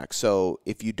biofeedback. So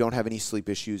if you don't have any sleep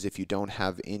issues, if you don't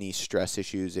have any stress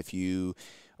issues, if you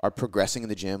are progressing in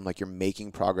the gym, like you're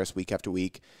making progress week after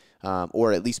week,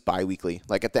 or at least bi-weekly,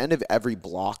 like at the end of every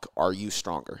block, are you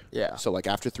stronger? Yeah. So like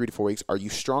after 3 to 4 weeks, are you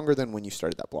stronger than when you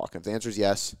started that block? If the answer is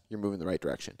yes, you're moving in the right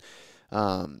direction.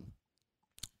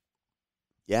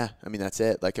 Yeah, I mean, that's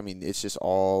it. Like, I mean, it's just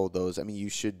all those. I mean, you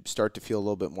should start to feel a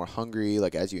little bit more hungry,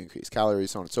 like as you increase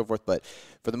calories, so on and so forth. But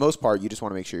for the most part, you just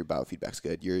want to make sure your biofeedback's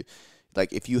good. You're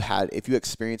like, if you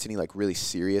experience any like really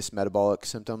serious metabolic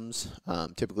symptoms,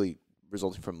 typically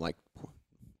resulting from like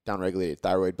downregulated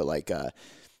thyroid, but like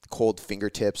cold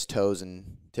fingertips, toes,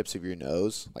 and tips of your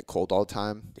nose, like cold all the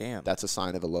time. Damn. That's a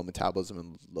sign of a low metabolism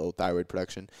and low thyroid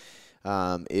production.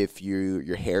 If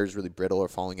your hair is really brittle or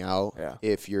falling out, Yeah.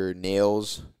 if your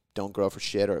nails don't grow for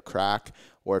shit or crack,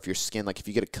 or if your skin, like if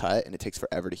you get a cut and it takes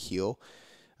forever to heal,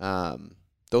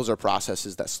 those are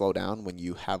processes that slow down when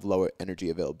you have lower energy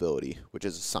availability, which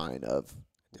is a sign of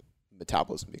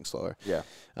metabolism being slower. Yeah.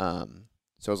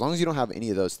 So as long as you don't have any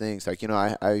of those things, like, you know,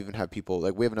 I even have people,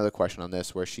 like, we have another question on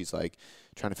this where she's like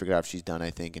trying to figure out if she's done,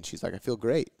 I think, and she's like, I feel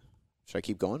great. Should I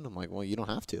keep going? I'm like, well, you don't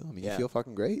have to. I mean, Yeah. you feel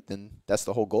fucking great, then that's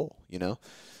the whole goal, you know?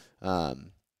 But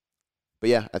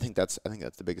yeah, I think that's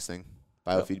the biggest thing.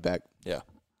 Biofeedback. Yeah.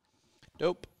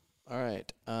 Dope. All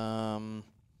right.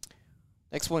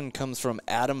 Next one comes from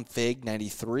Adam Fig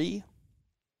 93.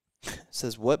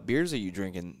 Says, what beers are you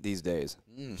drinking these days?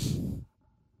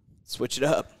 Switch it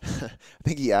up. I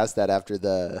think he asked that after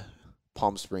the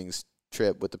Palm Springs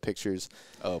trip with the pictures.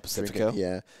 Oh, Pacifico?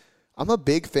 Yeah. I'm a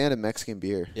big fan of Mexican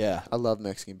beer. Yeah. I love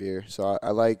Mexican beer. So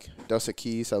I like Dos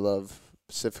Equis. I love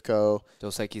Pacifico.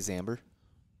 Dos Equis Amber.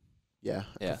 Yeah,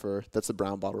 I Yeah. prefer. That's the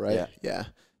brown bottle, right? Yeah. Yeah.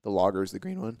 The lager is the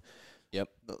green one. Yep.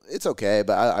 It's okay,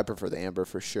 but I prefer the amber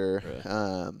for sure.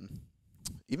 Really?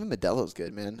 Even Modelo's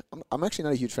good, man. I'm actually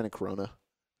not a huge fan of Corona.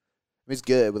 I mean, it's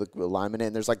good with lime in it.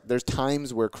 And there's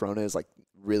times where Corona is like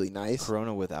really nice.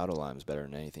 Corona without a lime is better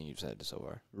than anything you've said so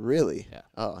far. Really? Yeah.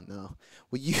 Oh no.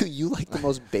 Well, you like the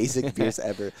most basic beers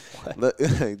ever. What?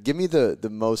 Give me the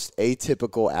most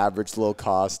atypical, average, low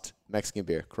cost Mexican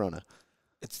beer, Corona.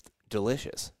 It's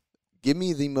delicious. Give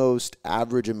me the most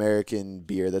average American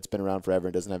beer that's been around forever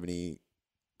and doesn't have any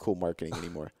cool marketing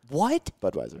anymore. What?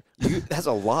 Budweiser. That's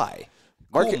a lie.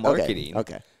 Cool marketing.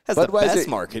 Okay. Has the best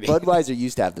marketing. Budweiser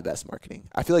used to have the best marketing.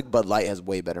 I feel like Bud Light has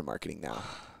way better marketing now.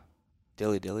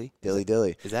 Dilly Dilly. Dilly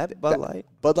Dilly. Is that Bud Light?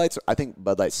 Bud Light's. I think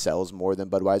Bud Light sells more than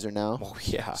Budweiser now. Oh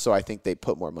yeah. So I think they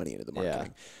put more money into the Yeah.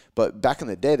 marketing. But back in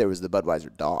the day, there was the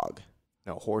Budweiser dog.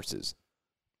 No, horses.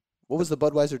 What was the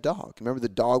Budweiser dog? Remember the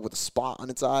dog with a spot on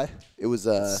its eye? It was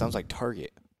Sounds like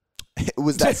Target. it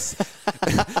was that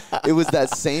it was that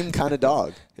same kind of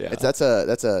dog. Yeah. That's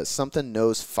a something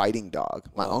nose fighting dog.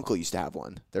 My uncle used to have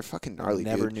one. They're fucking gnarly.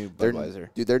 Never dude. knew Their-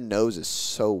 Budweiser. Dude, their nose is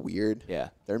so weird. Yeah.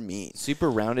 They're mean. Super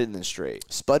rounded and then straight.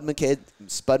 Spud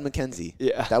McKenzie.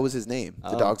 Yeah. That was his name.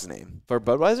 The Oh. dog's name. For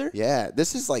Budweiser? Yeah.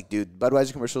 This is like, dude,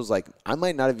 Budweiser commercials, like, I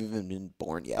might not have even been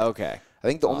born yet. Okay. I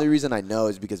think the only reason I know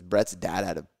is because Brett's dad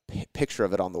had a picture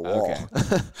of it on the wall. Okay.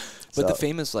 But the So-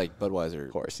 famous like Budweiser.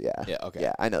 Of course, yeah. Yeah, okay.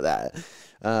 Yeah, I know that.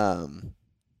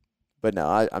 But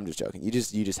no, I'm just joking. You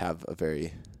just have a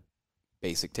very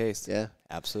Basic taste. yeah.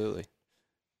 Absolutely.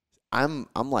 I'm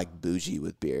like bougie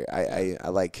with beer. I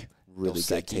like really Dos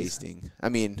good Equis. tasting. I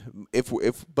mean, if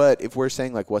we're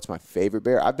saying like what's my favorite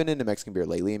beer, I've been into Mexican beer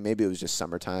lately, and maybe it was just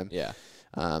summertime. Yeah.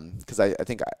 Because I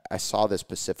think I saw this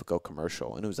Pacifico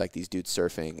commercial, and it was like these dudes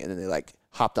surfing, and then they like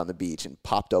hopped on the beach and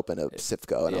popped open a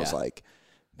Pacifico, and I was Yeah. like,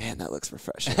 man, that looks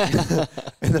refreshing.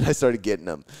 And then I started getting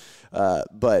them.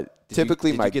 But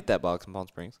typically did my you get that box in Palm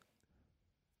Springs?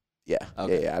 yeah,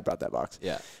 Okay. yeah, I brought that box.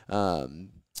 Yeah. I've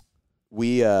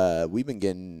been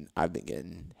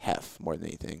getting Hef more than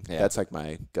anything. Yeah. That's like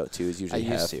my go-to is I usually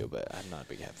Hef. used to, but I'm not a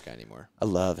big Hef guy anymore. I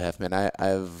love Hef, man.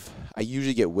 I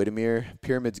usually get Whittemere.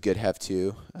 Pyramid's good Hef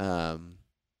too.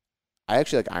 I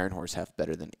actually like Iron Horse Hef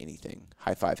better than anything.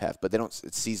 High Five Hef, but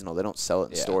it's seasonal. They don't sell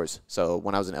it in Yeah. stores. So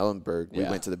when I was in Ellenburg, we Yeah.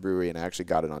 went to the brewery and I actually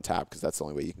got it on tap because that's the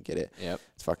only way you can get it. Yep.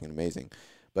 It's fucking amazing.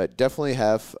 But definitely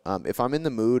Hef. If I'm in the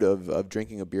mood of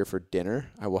drinking a beer for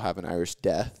dinner, I will have an Irish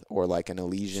Death or like an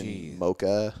Elysian Jeez.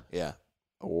 Mocha, Yeah.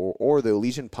 or the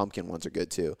Elysian Pumpkin ones are good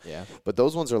too. Yeah. But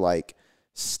those ones are like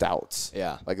stouts.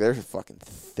 Yeah. Like they're fucking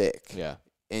thick. Yeah.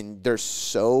 And they're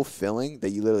so filling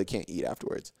that you literally can't eat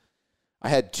afterwards. I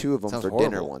had 2 of them Sounds for horrible.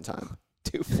 dinner one time.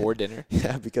 2 for dinner?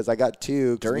 Yeah, because I got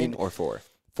 2. During or for?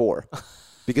 4.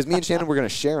 Because me and Shannon were going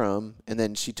to share them, and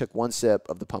then she took 1 sip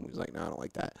of the pumpkin. She was like, no, I don't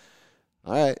like that.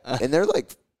 All right. And they're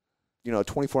like,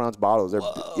 24-ounce bottles.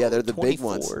 They're the big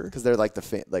ones because they're like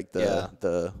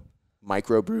the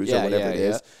micro brews or whatever it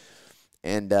is.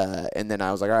 Yeah. And then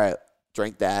I was like, all right,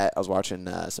 drank that. I was watching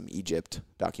some Egypt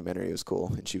documentary. It was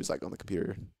cool. And she was like on the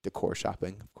computer decor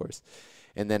shopping, of course.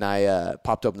 And then I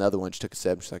popped open another one. She took a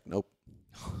sip. She's like, nope.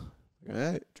 All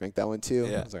right, drank that one too.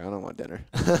 Yeah. I was like, I don't want dinner.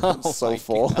 I'm so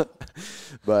full.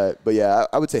 but yeah,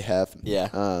 I would say half. Yeah.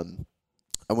 I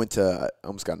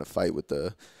almost got in a fight with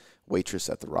the waitress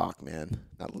at the Rock, man.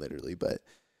 Not literally, but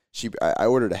I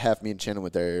ordered a half. Me and Shannon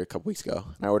went there a couple weeks ago,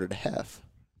 and I ordered a half.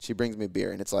 She brings me a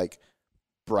beer, and it's like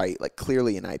bright, like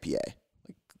clearly an IPA,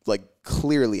 like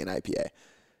clearly an IPA.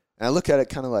 And I look at it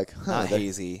kind of like, not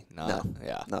hazy. No,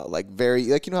 like very,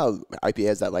 like, how IPA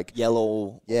has that like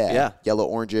yellow. Yeah. Yellow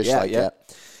orangish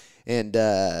that. And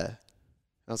I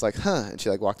was like, and she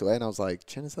like walked away, and I was like,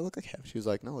 Chen, does that look like half? She was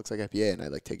like, no, it looks like IPA. And I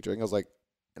like take a drink. I was like,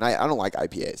 and I don't like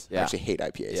IPAs. Yeah. I actually hate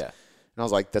IPAs. Yeah. And I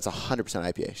was like, that's 100%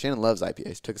 IPA. Shannon loves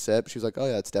IPAs. Took a sip. She was like, oh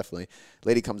yeah, it's definitely.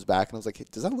 Lady comes back, and I was like, hey,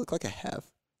 does that look like a half?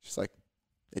 She's like,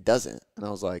 it doesn't. And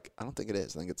I was like, I don't think it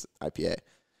is. I think it's IPA.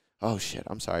 Oh shit,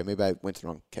 I'm sorry. Maybe I went to the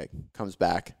wrong keg. Comes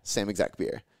back, same exact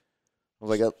beer. I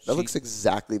was like, that looks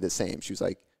exactly the same. She was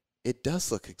like, it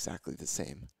does look exactly the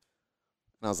same.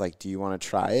 And I was like, do you want to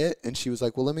try it? And she was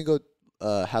like, well, let me go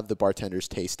have the bartenders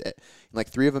taste it. And like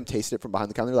 3 of them tasted it from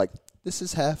behind the counter. They're like, this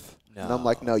is half. No. And I'm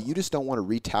like, no, you just don't want to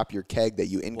retap your keg that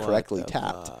you incorrectly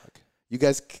tapped. Fuck? You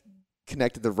guys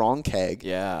connected the wrong keg.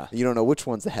 Yeah. You don't know which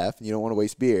one's the half, and you don't want to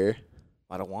waste beer.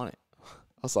 I don't want it.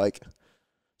 I was like,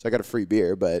 so I got a free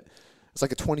beer, but it's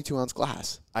like a 22-ounce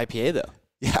glass. IPA, though?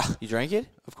 Yeah. You drank it?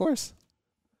 Of course.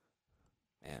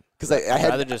 Man. Because I had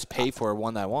rather just pay for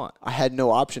one that I want. I had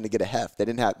no option to get a hef. They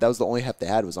didn't have. That was the only hef they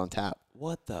had was on tap.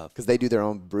 What the? Because they do their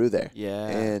own brew there. Yeah.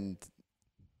 And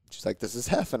she's like, this is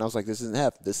hef. And I was like, this isn't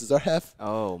hef. This is our hef.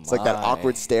 Oh, my. It's like that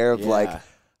awkward stare of like,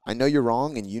 I know you're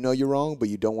wrong and you know you're wrong, but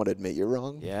you don't want to admit you're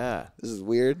wrong. Yeah. This is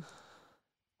weird.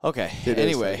 Okay. It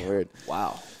anyway. is weird.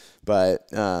 Wow. But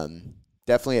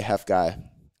definitely a hef guy.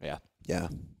 Yeah. Yeah.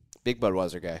 Big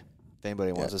Budweiser guy. If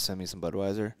anybody wants to send me some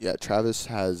Budweiser. Yeah, Travis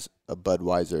has a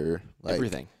Budweiser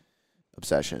everything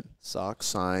obsession. Socks,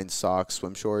 signs, socks,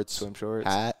 swim shorts,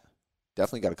 hat.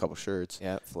 Definitely got a couple shirts.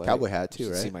 Yeah, flag. Cowboy hat too,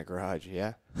 right? See my garage.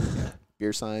 Yeah.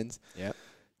 Beer signs. Yep.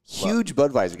 Huge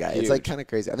Budweiser guy. Huge. It's like kind of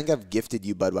crazy. I think I've gifted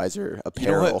you Budweiser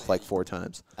apparel like 4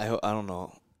 times. I don't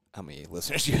know how many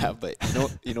listeners you have, but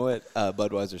you know what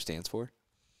Budweiser stands for?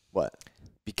 What?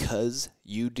 Because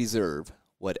you deserve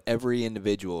what every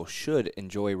individual should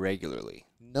enjoy regularly.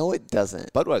 No, it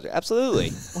doesn't. Budweiser, absolutely.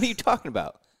 What are you talking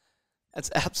about? That's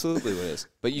absolutely what it is.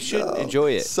 But you should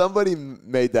enjoy it. Somebody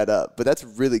made that up, but that's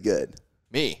really good.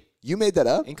 Me. You made that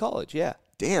up? In college, yeah.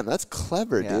 Damn, that's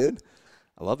clever, dude.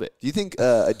 I love it. Do you think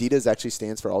Adidas actually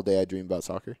stands for All Day I Dream About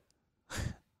Soccer?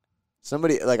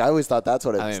 Somebody, like, I always thought that's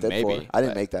what it stood for. I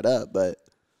didn't make that up, but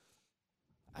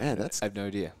man, I have no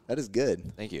idea. That is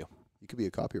good. Thank you. You could be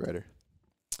a copywriter.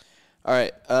 All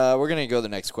right, we're going to go to the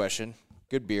next question.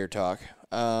 Good beer talk.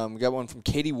 We got one from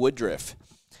Katie Woodruff.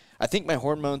 I think my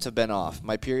hormones have been off.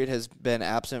 My period has been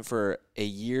absent for a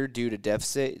year due to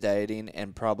deficit dieting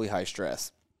and probably high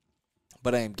stress.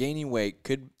 But I am gaining weight.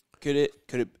 But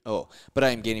I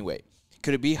am gaining weight.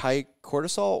 Could it be high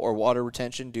cortisol or water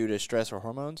retention due to stress or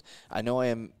hormones? I know I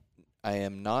am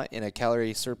not in a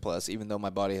calorie surplus, even though my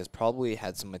body has probably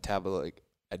had some metabolic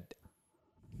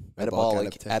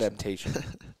adaptation.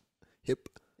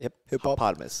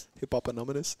 Hippopotamus.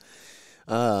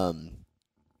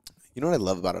 You know what I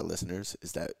love about our listeners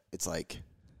is that it's like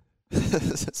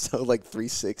so like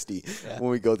 360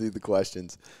 when we go through the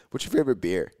questions. What's your favorite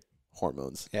beer?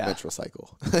 Hormones. Menstrual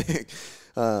cycle.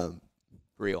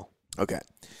 Real. Okay.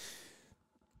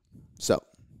 So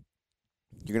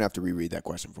you're gonna have to reread that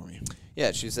question for me.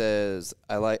 Yeah, she says,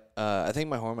 I think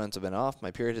my hormones have been off.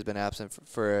 My period has been absent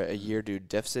for a year due to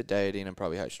deficit dieting and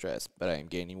probably high stress, but I am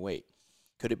gaining weight.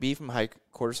 Could it be from high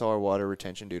cortisol or water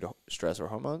retention due to stress or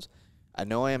hormones? I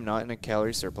know I am not in a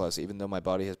calorie surplus, even though my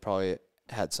body has probably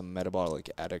had some metabolic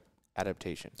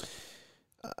adaptation.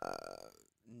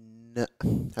 No,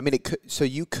 I mean, it could. So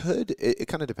you could. It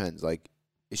kind of depends. Like,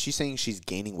 is she saying she's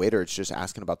gaining weight, or it's just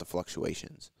asking about the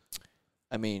fluctuations?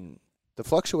 I mean, the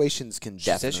fluctuations can.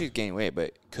 She says she's gaining weight,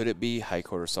 but could it be high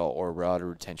cortisol or water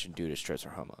retention due to stress or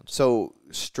hormones? So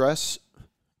stress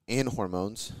and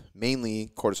hormones,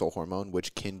 mainly cortisol hormone,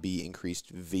 which can be increased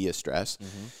via stress,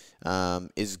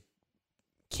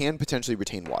 can potentially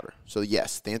retain water. So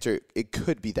yes, the answer, it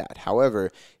could be that.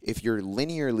 However, if you're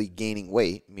linearly gaining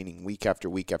weight, meaning week after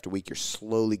week after week, you're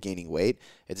slowly gaining weight,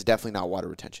 it's definitely not water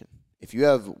retention. If you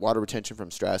have water retention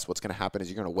from stress, what's going to happen is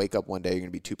you're going to wake up one day, you're going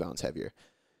to be 2 pounds heavier.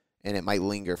 And it might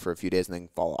linger for a few days and then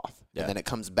fall off. Yeah. And then it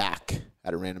comes back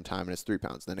at a random time and it's 3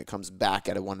 pounds. Then it comes back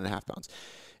at 1.5 pounds.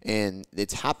 And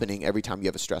it's happening every time you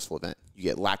have a stressful event. You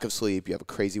get lack of sleep, you have a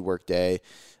crazy work day,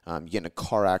 you get in a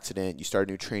car accident, you start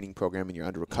a new training program and you're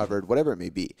under recovered, whatever it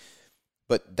may be.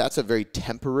 But that's a very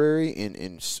temporary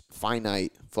and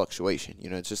finite fluctuation. You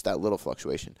know, it's just that little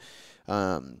fluctuation.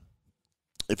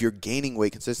 If you're gaining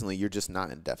weight consistently, you're just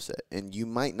not in a deficit. And you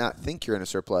might not think you're in a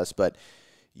surplus, but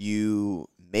you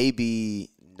may be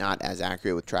not as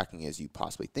accurate with tracking as you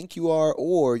possibly think you are,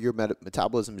 or your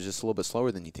metabolism is just a little bit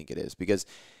slower than you think it is. Because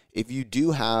if you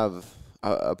do have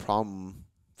a problem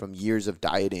from years of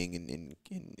dieting and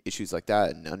issues like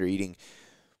that and under eating,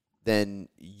 then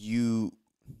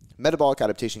metabolic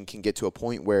adaptation can get to a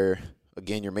point where,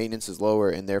 again, your maintenance is lower,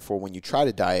 and therefore when you try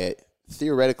to diet,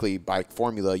 theoretically by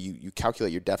formula, you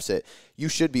calculate your deficit, you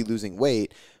should be losing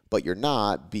weight, but you're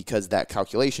not, because that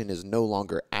calculation is no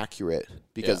longer accurate,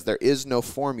 because there is no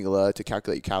formula to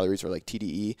calculate your calories, or like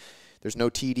TDE. There's no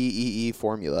TDEE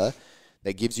formula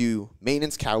that gives you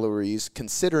maintenance calories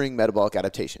considering metabolic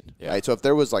adaptation, right? So if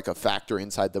there was like a factor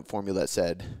inside the formula that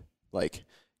said, like,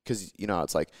 because, you know,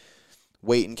 it's like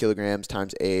weight in kilograms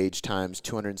times age times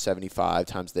 275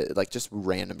 times like just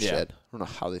random shit. I don't know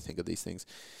how they think of these things.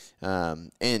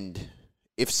 And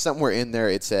if somewhere in there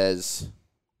it says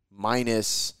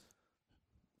minus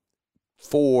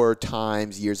 4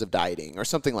 times years of dieting or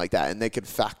something like that, and they could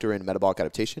factor in metabolic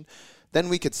adaptation, then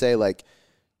we could say like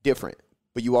different.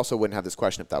 But you also wouldn't have this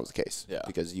question if that was the case,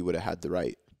 because you would have had the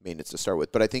right maintenance to start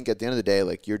with. But I think at the end of the day,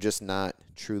 like, you're just not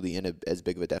truly in as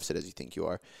big of a deficit as you think you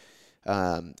are.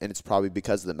 And it's probably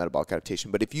because of the metabolic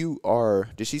adaptation. But if you are,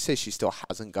 did she say she still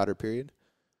hasn't got her period?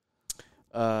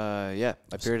 Yeah,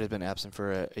 my period has been absent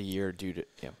for a year due to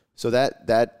So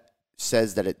that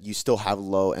says that you still have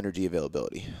low energy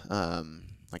availability.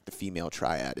 Like the female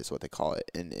triad is what they call it.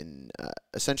 And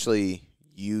essentially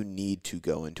you need to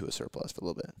go into a surplus for a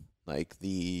little bit. Like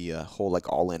the whole like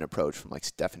all-in approach from like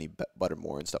Stephanie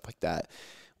Buttermore and stuff like that,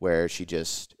 where she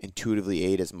just intuitively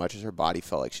ate as much as her body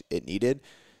felt like it needed.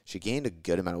 She gained a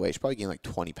good amount of weight. She probably gained like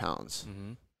 20 pounds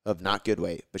of not good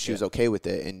weight, but she was okay with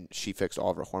it, and she fixed all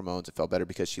of her hormones. It felt better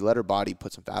because she let her body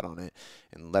put some fat on it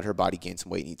and let her body gain some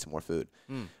weight and eat some more food,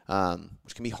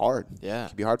 which can be hard. Yeah. It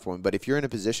can be hard for women. But if you're in a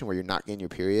position where you're not getting your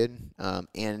period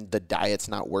and the diet's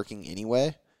not working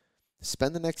anyway,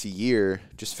 spend the next year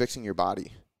just fixing your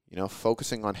body, you know,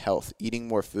 focusing on health, eating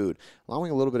more food, allowing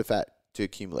a little bit of fat to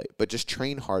accumulate, but just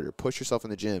train harder, push yourself in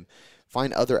the gym,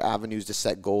 find other avenues to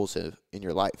set goals in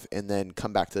your life, and then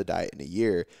come back to the diet in a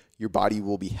year. Your body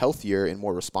will be healthier and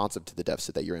more responsive to the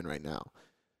deficit that you're in right now.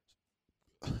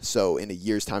 So in a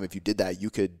year's time, if you did that, you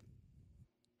could,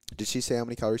 did she say how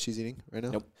many calories she's eating right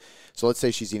now? Nope. So let's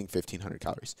say she's eating 1,500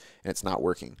 calories and it's not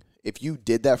working. If you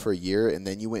did that for a year and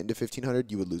then you went into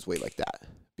 1,500, you would lose weight like that,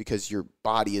 because your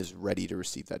body is ready to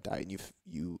receive that diet, and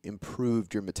you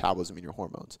improved your metabolism and your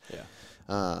hormones. Yeah.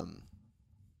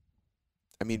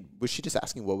 I mean, was she just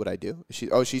asking what would I do?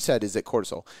 She said, is it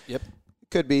cortisol? Yep.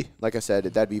 Could be. Like I said,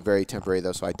 that'd be very temporary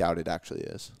though, so I doubt it actually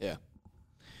is. Yeah.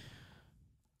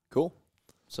 Cool.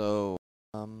 So,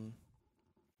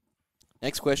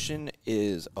 next question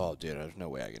is, oh dude, there's no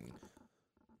way I can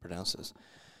pronounce this.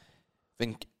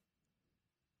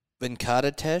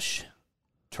 Venkatatesh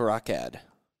Tarakad.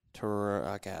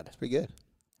 That's pretty good.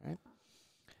 All right.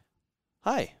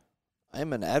 Hi, I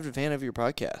am an avid fan of your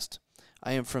podcast.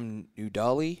 I am from New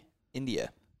Delhi,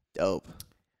 India. Dope.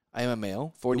 I am a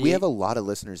male, 48. We have a lot of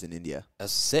listeners in India.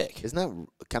 That's sick. Isn't that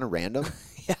kind of random?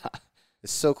 Yeah.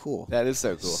 It's so cool. That is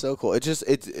so cool. It's so cool.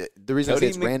 The reason I say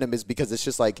it's random is because it's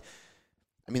just like,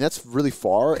 I mean, that's really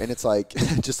far, and it's like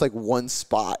just like one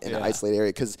spot in an isolated area.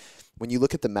 Because when you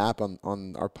look at the map on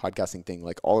our podcasting thing,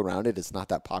 like all around it, it's not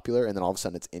that popular, and then all of a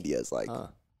sudden, it's India's like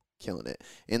killing it.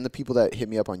 And the people that hit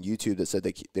me up on YouTube that said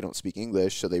they don't speak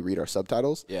English, so they read our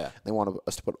subtitles. Yeah, they want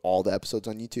us to put all the episodes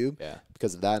on YouTube. Yeah,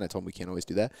 because of that, and I told them we can't always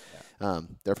do that. Yeah.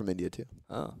 They're from India too.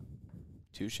 Oh,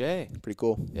 touche. Pretty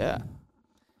cool. Yeah.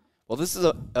 Well, this is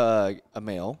a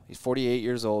male. He's 48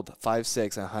 years old,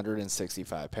 5'6",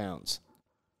 165 pounds.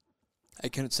 I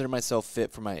consider myself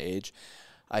fit for my age.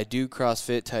 I do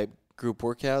CrossFit type group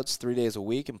workouts 3 days a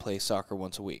week and play soccer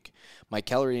once a week. My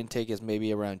calorie intake is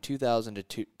maybe around 2,000 to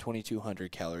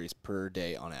 2,200 calories per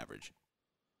day on average.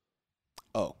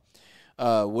 Oh,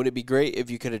 Would it be great if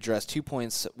you could address 2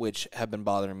 points which have been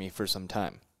bothering me for some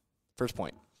time? First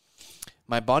point.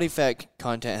 My body fat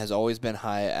content has always been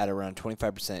high at around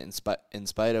 25% in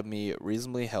spite of me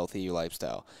reasonably healthy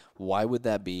lifestyle. Why would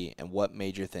that be, and what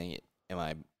major thing am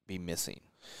I be missing?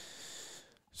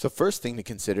 So first thing to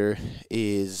consider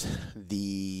is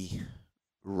the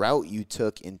route you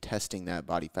took in testing that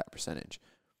body fat percentage.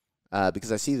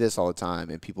 Because I see this all the time,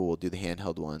 and people will do the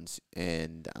handheld ones,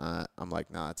 and I'm like,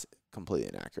 nah, it's completely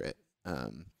inaccurate.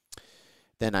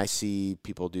 Then I see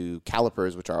people do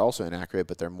calipers, which are also inaccurate,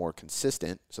 but they're more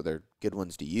consistent, so they're good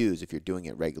ones to use if you're doing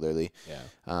it regularly.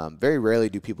 Yeah. Very rarely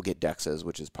do people get DEXAs,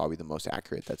 which is probably the most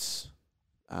accurate. That's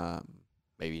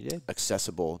Maybe you did.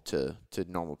 accessible to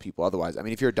normal people. Otherwise, I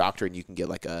mean, if you're a doctor and you can get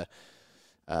like a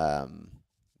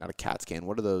not a CAT scan,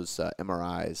 what are those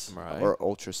MRIs MRI? or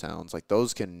ultrasounds? Like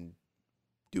those can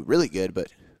do really good,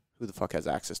 but who the fuck has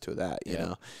access to that? You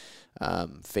Yeah.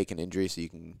 know, fake an injury so you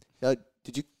can.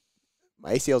 Did you?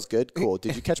 My ACL's good. Cool.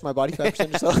 Did you catch my body fat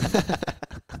percentage?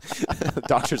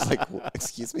 Doctor's like,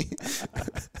 excuse me.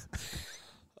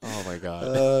 Oh my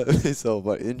god.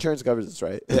 But insurance covers this,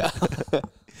 right? Yeah.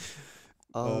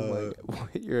 Oh my god.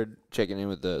 You're checking in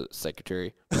with the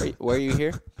secretary. Why are you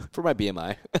here? For my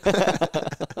BMI.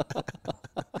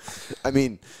 I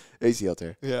mean, ACL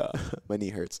tear. Yeah. My knee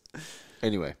hurts.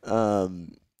 Anyway.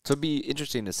 So it'd be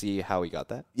interesting to see how he got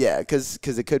that. Yeah, because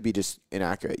it could be just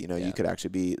inaccurate. You know, Yeah. you could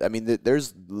actually be. I mean,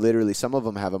 there's literally some of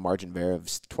them have a margin of error of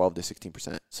 12 to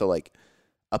 16%. So like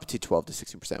up to 12 to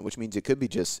 16%, which means it could be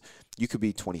just you could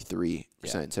be 23%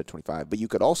 instead of 25, but you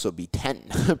could also be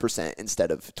 10%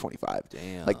 instead of 25.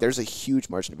 Damn. Like there's a huge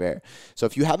margin of error. So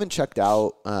if you haven't checked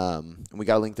out, and we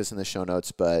got to link this in the show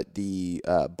notes, but the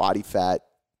body fat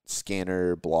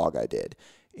scanner blog I did.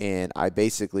 And I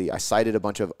cited a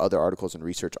bunch of other articles and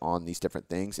research on these different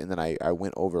things. And then I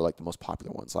went over like the most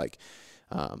popular ones, like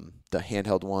the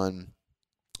handheld one,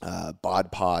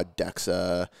 BodPod,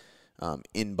 DEXA,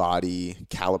 InBody,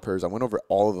 calipers. I went over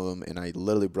all of them and I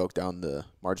literally broke down the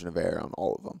margin of error on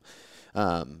all of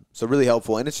them. So really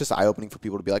helpful. And it's just eye-opening for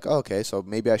people to be like, oh, okay, so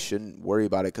maybe I shouldn't worry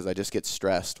about it because I just get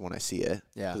stressed when I see it.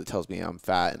 Yeah. Because it tells me I'm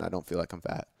fat and I don't feel like I'm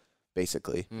fat.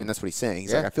 Basically. And that's what he's saying.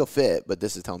 He's Yeah. like, I feel fit, but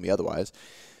this is telling me otherwise.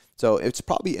 So it's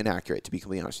probably inaccurate, to be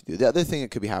completely honest with you. The other thing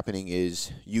that could be happening is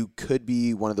you could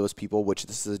be one of those people, which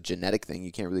this is a genetic thing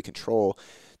you can't really control,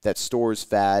 that stores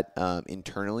fat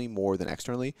internally more than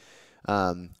externally.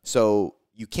 So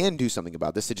you can do something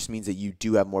about this. It just means that you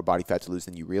do have more body fat to lose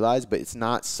than you realize, but it's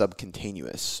not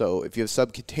subcutaneous. So if you have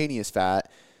subcutaneous fat,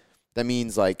 that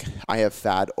means like I have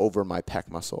fat over my pec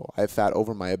muscle. I have fat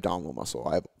over my abdominal muscle.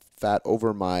 I have fat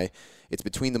over it's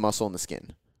between the muscle and the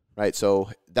skin, right?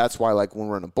 So that's why like when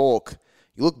we're in a bulk,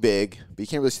 you look big, but you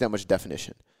can't really see that much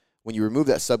definition. When you remove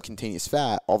that subcutaneous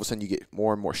fat, all of a sudden you get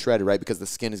more and more shredded, right? Because the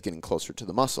skin is getting closer to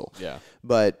the muscle. Yeah.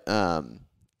 But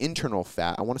internal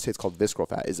fat, I want to say it's called visceral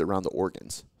fat, is around the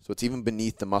organs. So it's even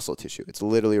beneath the muscle tissue. It's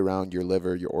literally around your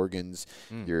liver, your organs,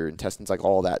 your intestines, like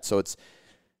all that. So it's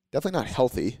definitely not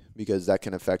healthy because that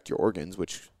can affect your organs,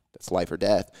 which that's life or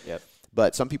death. Yep.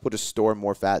 But some people just store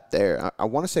more fat there. I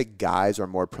want to say guys are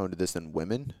more prone to this than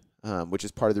women, which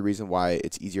is part of the reason why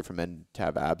it's easier for men to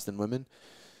have abs than women.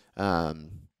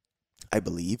 I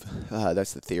believe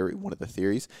that's the theory, one of the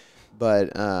theories.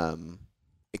 But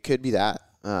it could be that.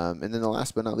 And then the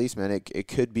last but not least, man, it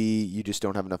could be you just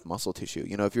don't have enough muscle tissue.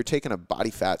 You know, if you're taking a body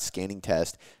fat scanning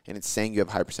test and it's saying you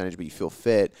have high percentage but you feel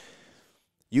fit,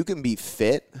 you can be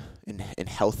fit and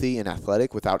healthy and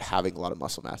athletic without having a lot of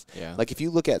muscle mass. Yeah. Like if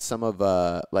you look at some of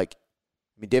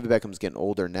David Beckham's getting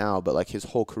older now, but like his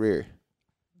whole career,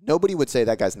 nobody would say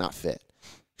that guy's not fit.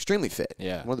 Extremely fit.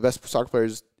 Yeah. One of the best soccer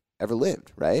players ever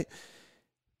lived, right?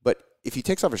 But if he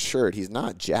takes off his shirt, he's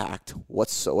not jacked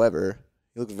whatsoever.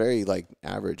 He looks very like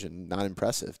average and not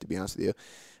impressive, to be honest with you.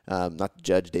 Not to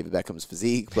judge David Beckham's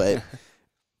physique, but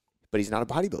but he's not a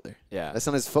bodybuilder. Yeah. That's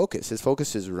not his focus. His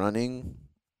focus is running,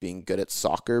 being good at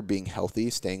soccer, being healthy,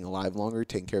 staying alive longer,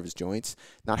 taking care of his joints,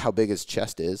 not how big his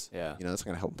chest is. Yeah. You know, that's not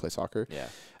going to help him play soccer. Yeah.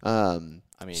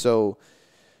 I mean, so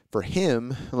for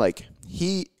him, like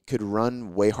he could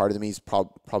run way harder than me. He's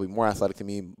probably more athletic than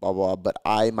me, blah, blah, blah, but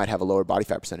I might have a lower body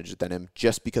fat percentage than him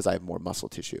just because I have more muscle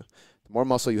tissue. The more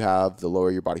muscle you have, the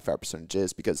lower your body fat percentage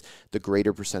is because the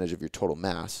greater percentage of your total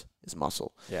mass is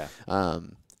muscle. Yeah.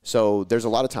 So there's a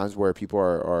lot of times where people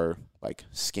are like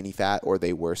skinny fat or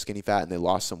they were skinny fat and they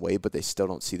lost some weight, but they still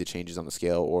don't see the changes on the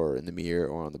scale or in the mirror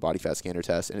or on the body fat scanner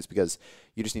test. And it's because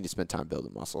you just need to spend time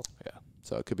building muscle. Yeah.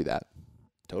 So it could be that.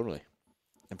 Totally.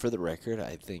 And for the record,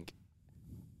 I think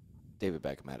David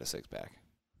Beckham had a six-pack.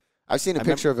 I've seen a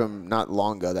picture of him not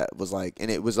long ago that was like,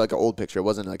 and it was like an old picture. It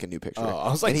wasn't like a new picture. Oh,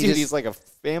 I was like, And dude, he's like a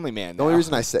family man. The only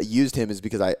reason I used him is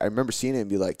because I remember seeing it and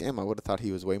be like, damn, I would have thought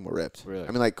he was way more ripped. Really?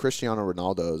 I mean, like Cristiano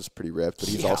Ronaldo is pretty ripped, but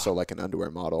he's also like an underwear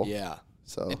model. Yeah.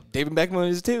 So And David Beckham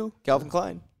is too. Calvin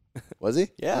Klein. was he?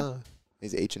 Yeah. Oh,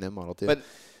 he's an H&M model too.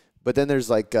 But then there's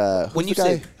like when you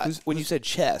say said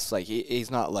chest, like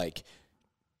he's not like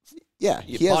he has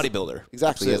bodybuilder.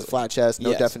 Exactly. He has flat chest,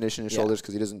 no Yes. definition in his shoulders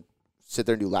because he doesn't sit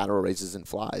there and do lateral raises and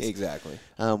flies. Exactly.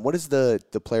 What is the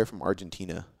player from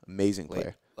Argentina? Amazing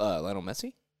player. Lionel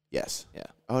Messi? Yes. Yeah.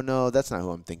 Oh no, that's not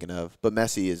who I'm thinking of. But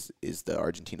Messi is the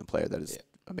Argentina player that is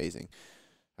amazing.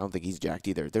 I don't think he's jacked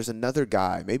either. There's another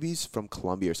guy. Maybe he's from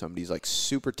Colombia or something. He's like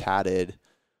super tatted,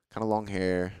 kind of long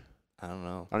hair. I don't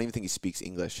know. I don't even think he speaks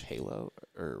English. Halo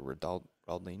or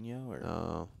Ronaldinho or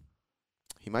No.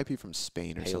 He might be from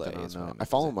Spain or Pele something. I is don't know. what I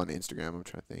follow him on Instagram. I'm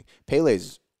trying to think.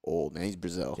 Pele's old, man. He's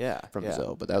Brazil. Yeah. From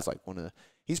Brazil. But that was like one of the.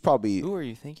 He's probably. Who are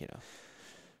you thinking of?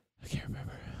 I can't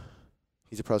remember.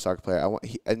 He's a pro soccer player.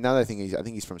 Now that I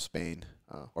think he's from Spain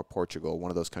or Portugal,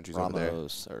 one of those countries over there.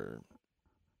 Ramos or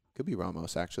Could be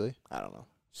Ramos, actually. I don't know.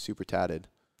 Super tatted.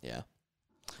 Yeah.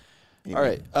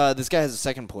 Anyway. All right. This guy has a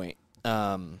second point.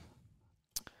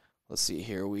 Let's see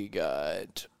here. We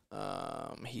got,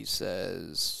 he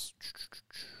says,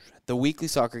 the weekly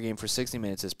soccer game for 60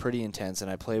 minutes is pretty intense,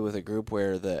 and I play with a group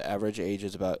where the average age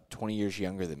is about 20 years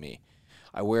younger than me.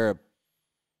 I wear a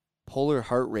polar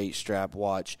heart rate strap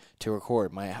watch to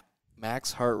record. My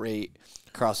max heart rate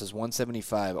crosses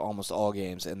 175 almost all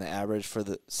games, and the average for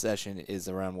the session is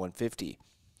around 150.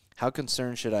 How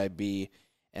concerned should I be,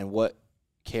 and what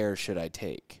care should I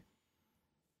take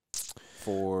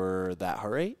for that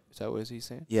heart rate? Is that what he's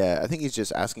saying? Yeah, I think he's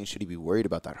just asking, should he be worried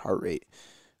about that heart rate?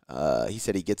 He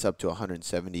said he gets up to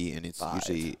 170, and it's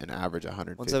usually an average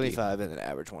 150. 175 and an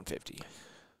average 150.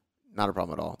 Not a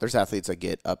problem at all. There's athletes that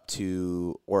get up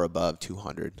to or above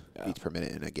 200 beats per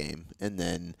minute in a game. And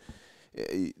then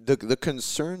the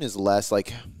concern is less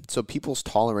like, so people's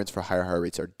tolerance for higher heart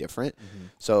rates are different. Mm-hmm.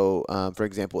 So, for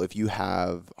example, if you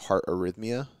have heart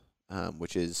arrhythmia,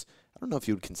 which is, I don't know if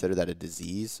you would consider that a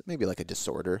disease, maybe like a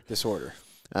disorder.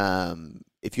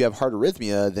 If you have heart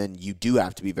arrhythmia, then you do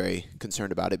have to be very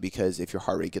concerned about it, because if your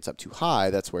heart rate gets up too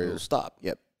high, that's where It'll stop.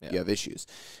 Yep. You have issues.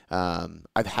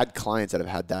 I've had clients that have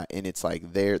had that, and it's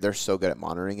like they're so good at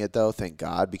monitoring it, though, thank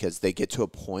God, because they get to a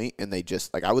point and they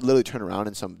just, like, I would literally turn around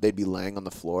and they'd be laying on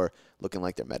the floor looking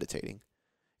like they're meditating.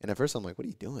 And at first I'm like, what are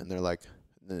you doing? They're like,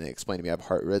 then they explain to me I have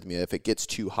heart arrhythmia. If it gets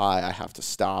too high, I have to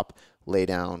stop, lay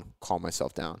down, calm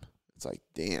myself down. It's like,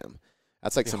 damn.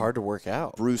 That's like It's some hard to work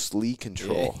out. Bruce Lee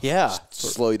control. Yeah. Just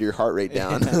slow your heart rate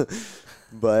down.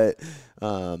 But,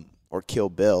 or Kill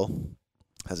Bill.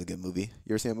 Has a good movie.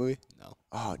 You ever seen that movie? No.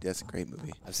 Oh, that's a great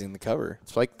movie. I've seen the cover.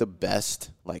 It's like the best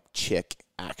like chick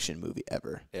action movie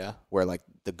ever. Yeah. Where like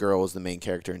the girl is the main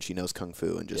character and she knows kung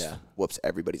fu and just whoops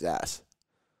everybody's ass.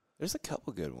 There's a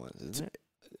couple good ones, isn't there?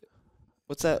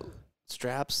 What's that?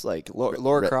 Straps? Like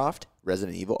Laura Croft?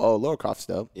 Resident Evil. Oh, Laura Croft's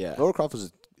dope. Yeah. Laura Croft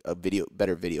was a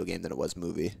better video game than it was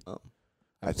movie. Oh.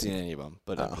 I haven't seen any of them,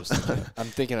 but Oh. I'm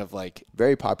thinking of like.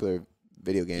 Very popular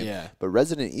video game. Yeah. But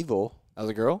Resident Evil. That was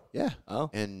a girl? Yeah. Oh.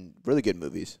 And really good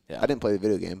movies. Yeah. I didn't play the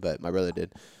video game, but my brother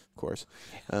did, of course.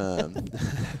 He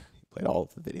played all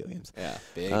of the video games. Yeah.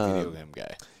 Big video game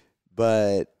guy.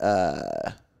 But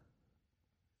yeah,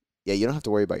 you don't have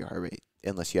to worry about your heart rate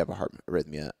unless you have a heart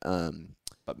arrhythmia.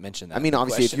 But mention that. I mean,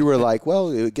 obviously, if you were like,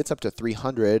 well, it gets up to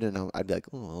 300, and I'd be like,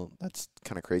 oh, well, that's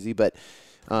kind of crazy. But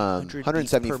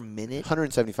 170 per minute?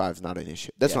 175 is not an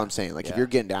issue. That's what Yeah. I'm saying. Like, if Yeah. you're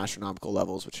getting to astronomical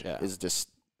levels, which Yeah. is just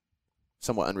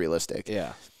somewhat unrealistic.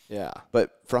 Yeah. Yeah.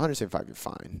 But for 175, you're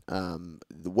fine.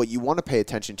 What you want to pay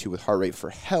attention to with heart rate for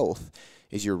health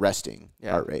is your resting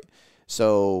heart rate.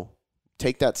 So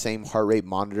take that same heart rate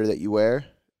monitor that you wear,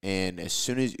 and as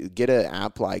soon as you get an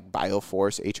app like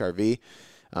BioForce HRV,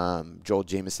 Joel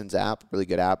Jamison's app, really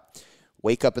good app.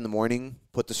 Wake up in the morning,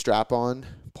 put the strap on,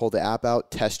 pull the app out,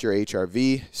 test your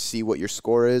HRV, see what your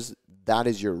score is. That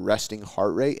is your resting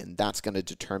heart rate, and that's going to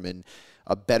determine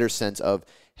a better sense of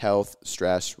health,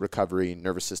 stress, recovery,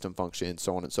 nervous system function,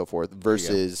 so on and so forth,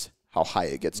 versus how high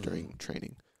it gets during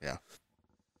training. Yeah.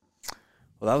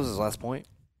 Well, that was his last point,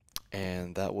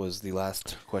 and that was the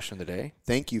last question of the day.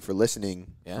 Thank you for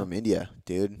listening from India,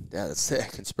 dude. Yeah, that's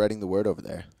sick. And spreading the word over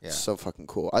there. Yeah. It's so fucking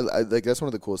cool. I like that's one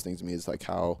of the coolest things to me is like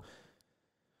how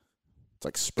it's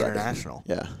like spreading. International.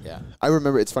 Yeah. Yeah. I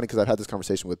remember, it's funny because I've had this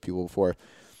conversation with people before.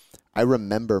 I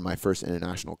remember my first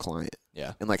international client.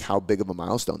 Yeah. And like how big of a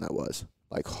milestone that was.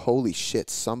 Like, holy shit,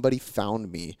 somebody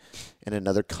found me in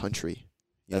another country,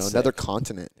 That's another sick.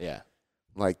 continent. Yeah.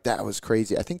 Like, that was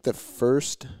crazy. I think the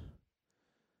first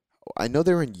I know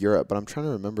they were in Europe, but I'm trying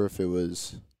to remember if it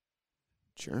was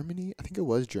Germany. I think it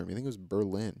was Germany. I think it was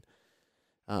Berlin.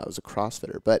 It was a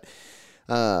CrossFitter. But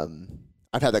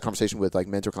I've had that conversation with like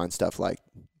mentor client stuff. Like,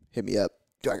 hit me up.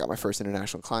 Dude, I got my first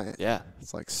international client. Yeah.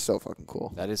 It's like so fucking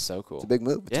cool. That is so cool. It's a big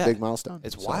move. It's a big milestone.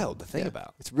 It's wild to think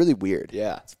about. It's really weird.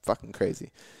 Yeah. It's fucking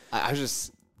crazy. I was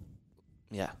just,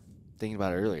 thinking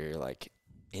about it earlier, like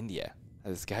India.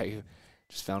 This guy who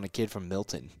just found a kid from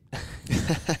Milton.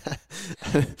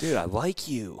 Dude, I like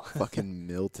you. Fucking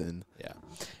Milton. Yeah.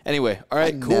 Anyway, all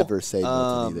right, cool. Never say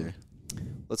Milton either.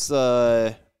 Let's,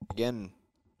 again,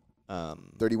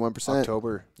 31%.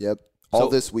 October. Yep. All So,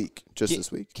 this week. Just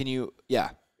this week. Can you,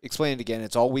 explain it again?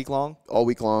 It's all week long? All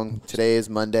week long. Today is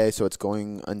Monday, so it's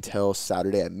going until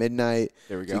Saturday at midnight.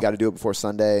 There we So go. you got to do it before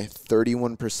Sunday.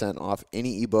 31% off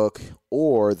any ebook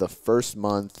or the first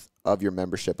month of your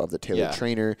membership of the Tailored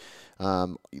Trainer.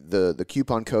 The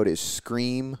coupon code is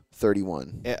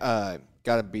SCREAM31.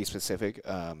 Got to be specific,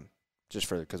 just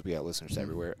because we got listeners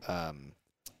everywhere.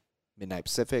 Midnight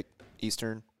Pacific,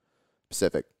 Eastern.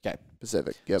 Pacific. Okay.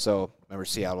 Pacific. Yep. So remember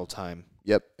Seattle time.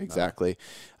 Yep, exactly.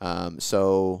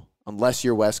 So unless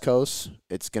you're West Coast,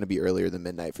 it's going to be earlier than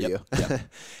midnight for you. Yep.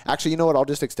 Actually, you know what? I'll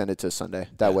just extend it to Sunday.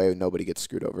 That way nobody gets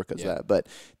screwed over because of that. But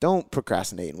don't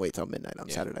procrastinate and wait till midnight on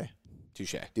Saturday.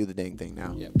 Touche. Do the dang thing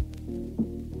now. Yep.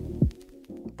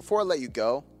 Before I let you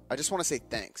go, I just want to say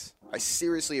thanks. I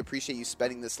seriously appreciate you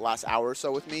spending this last hour or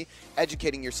so with me,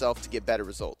 educating yourself to get better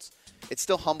results. It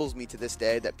still humbles me to this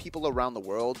day that people around the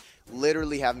world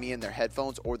literally have me in their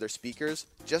headphones or their speakers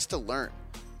just to learn.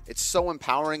 It's so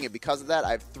empowering, and because of that,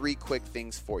 I have 3 quick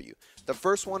things for you. The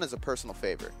first one is a personal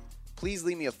favor. Please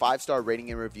leave me a 5-star rating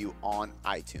and review on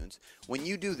iTunes. When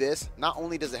you do this, not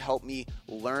only does it help me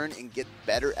learn and get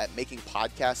better at making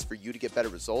podcasts for you to get better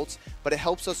results, but it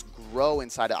helps us grow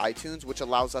inside of iTunes, which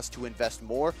allows us to invest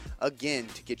more, again,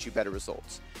 to get you better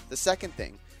results. The second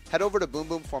thing, head over to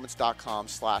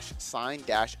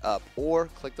boomboomperformance.com/sign-up or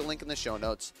click the link in the show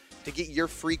notes to get your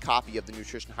free copy of the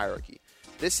Nutrition Hierarchy.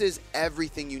 This is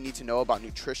everything you need to know about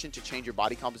nutrition to change your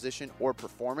body composition or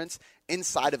performance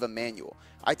inside of a manual.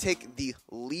 I take the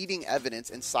leading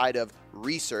evidence inside of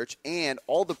research and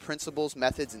all the principles,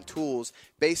 methods, and tools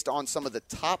based on some of the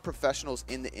top professionals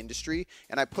in the industry,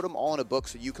 and I put them all in a book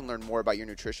so you can learn more about your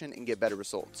nutrition and get better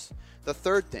results. The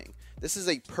third thing, this is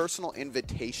a personal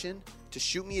invitation to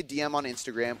shoot me a DM on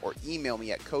Instagram or email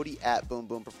me at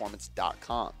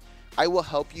cody@boomboomperformance.com. I will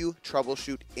help you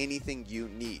troubleshoot anything you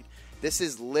need. This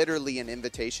is literally an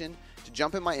invitation to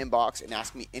jump in my inbox and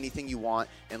ask me anything you want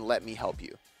and let me help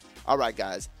you. All right,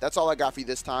 guys, that's all I got for you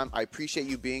this time. I appreciate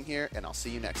you being here, and I'll see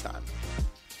you next time.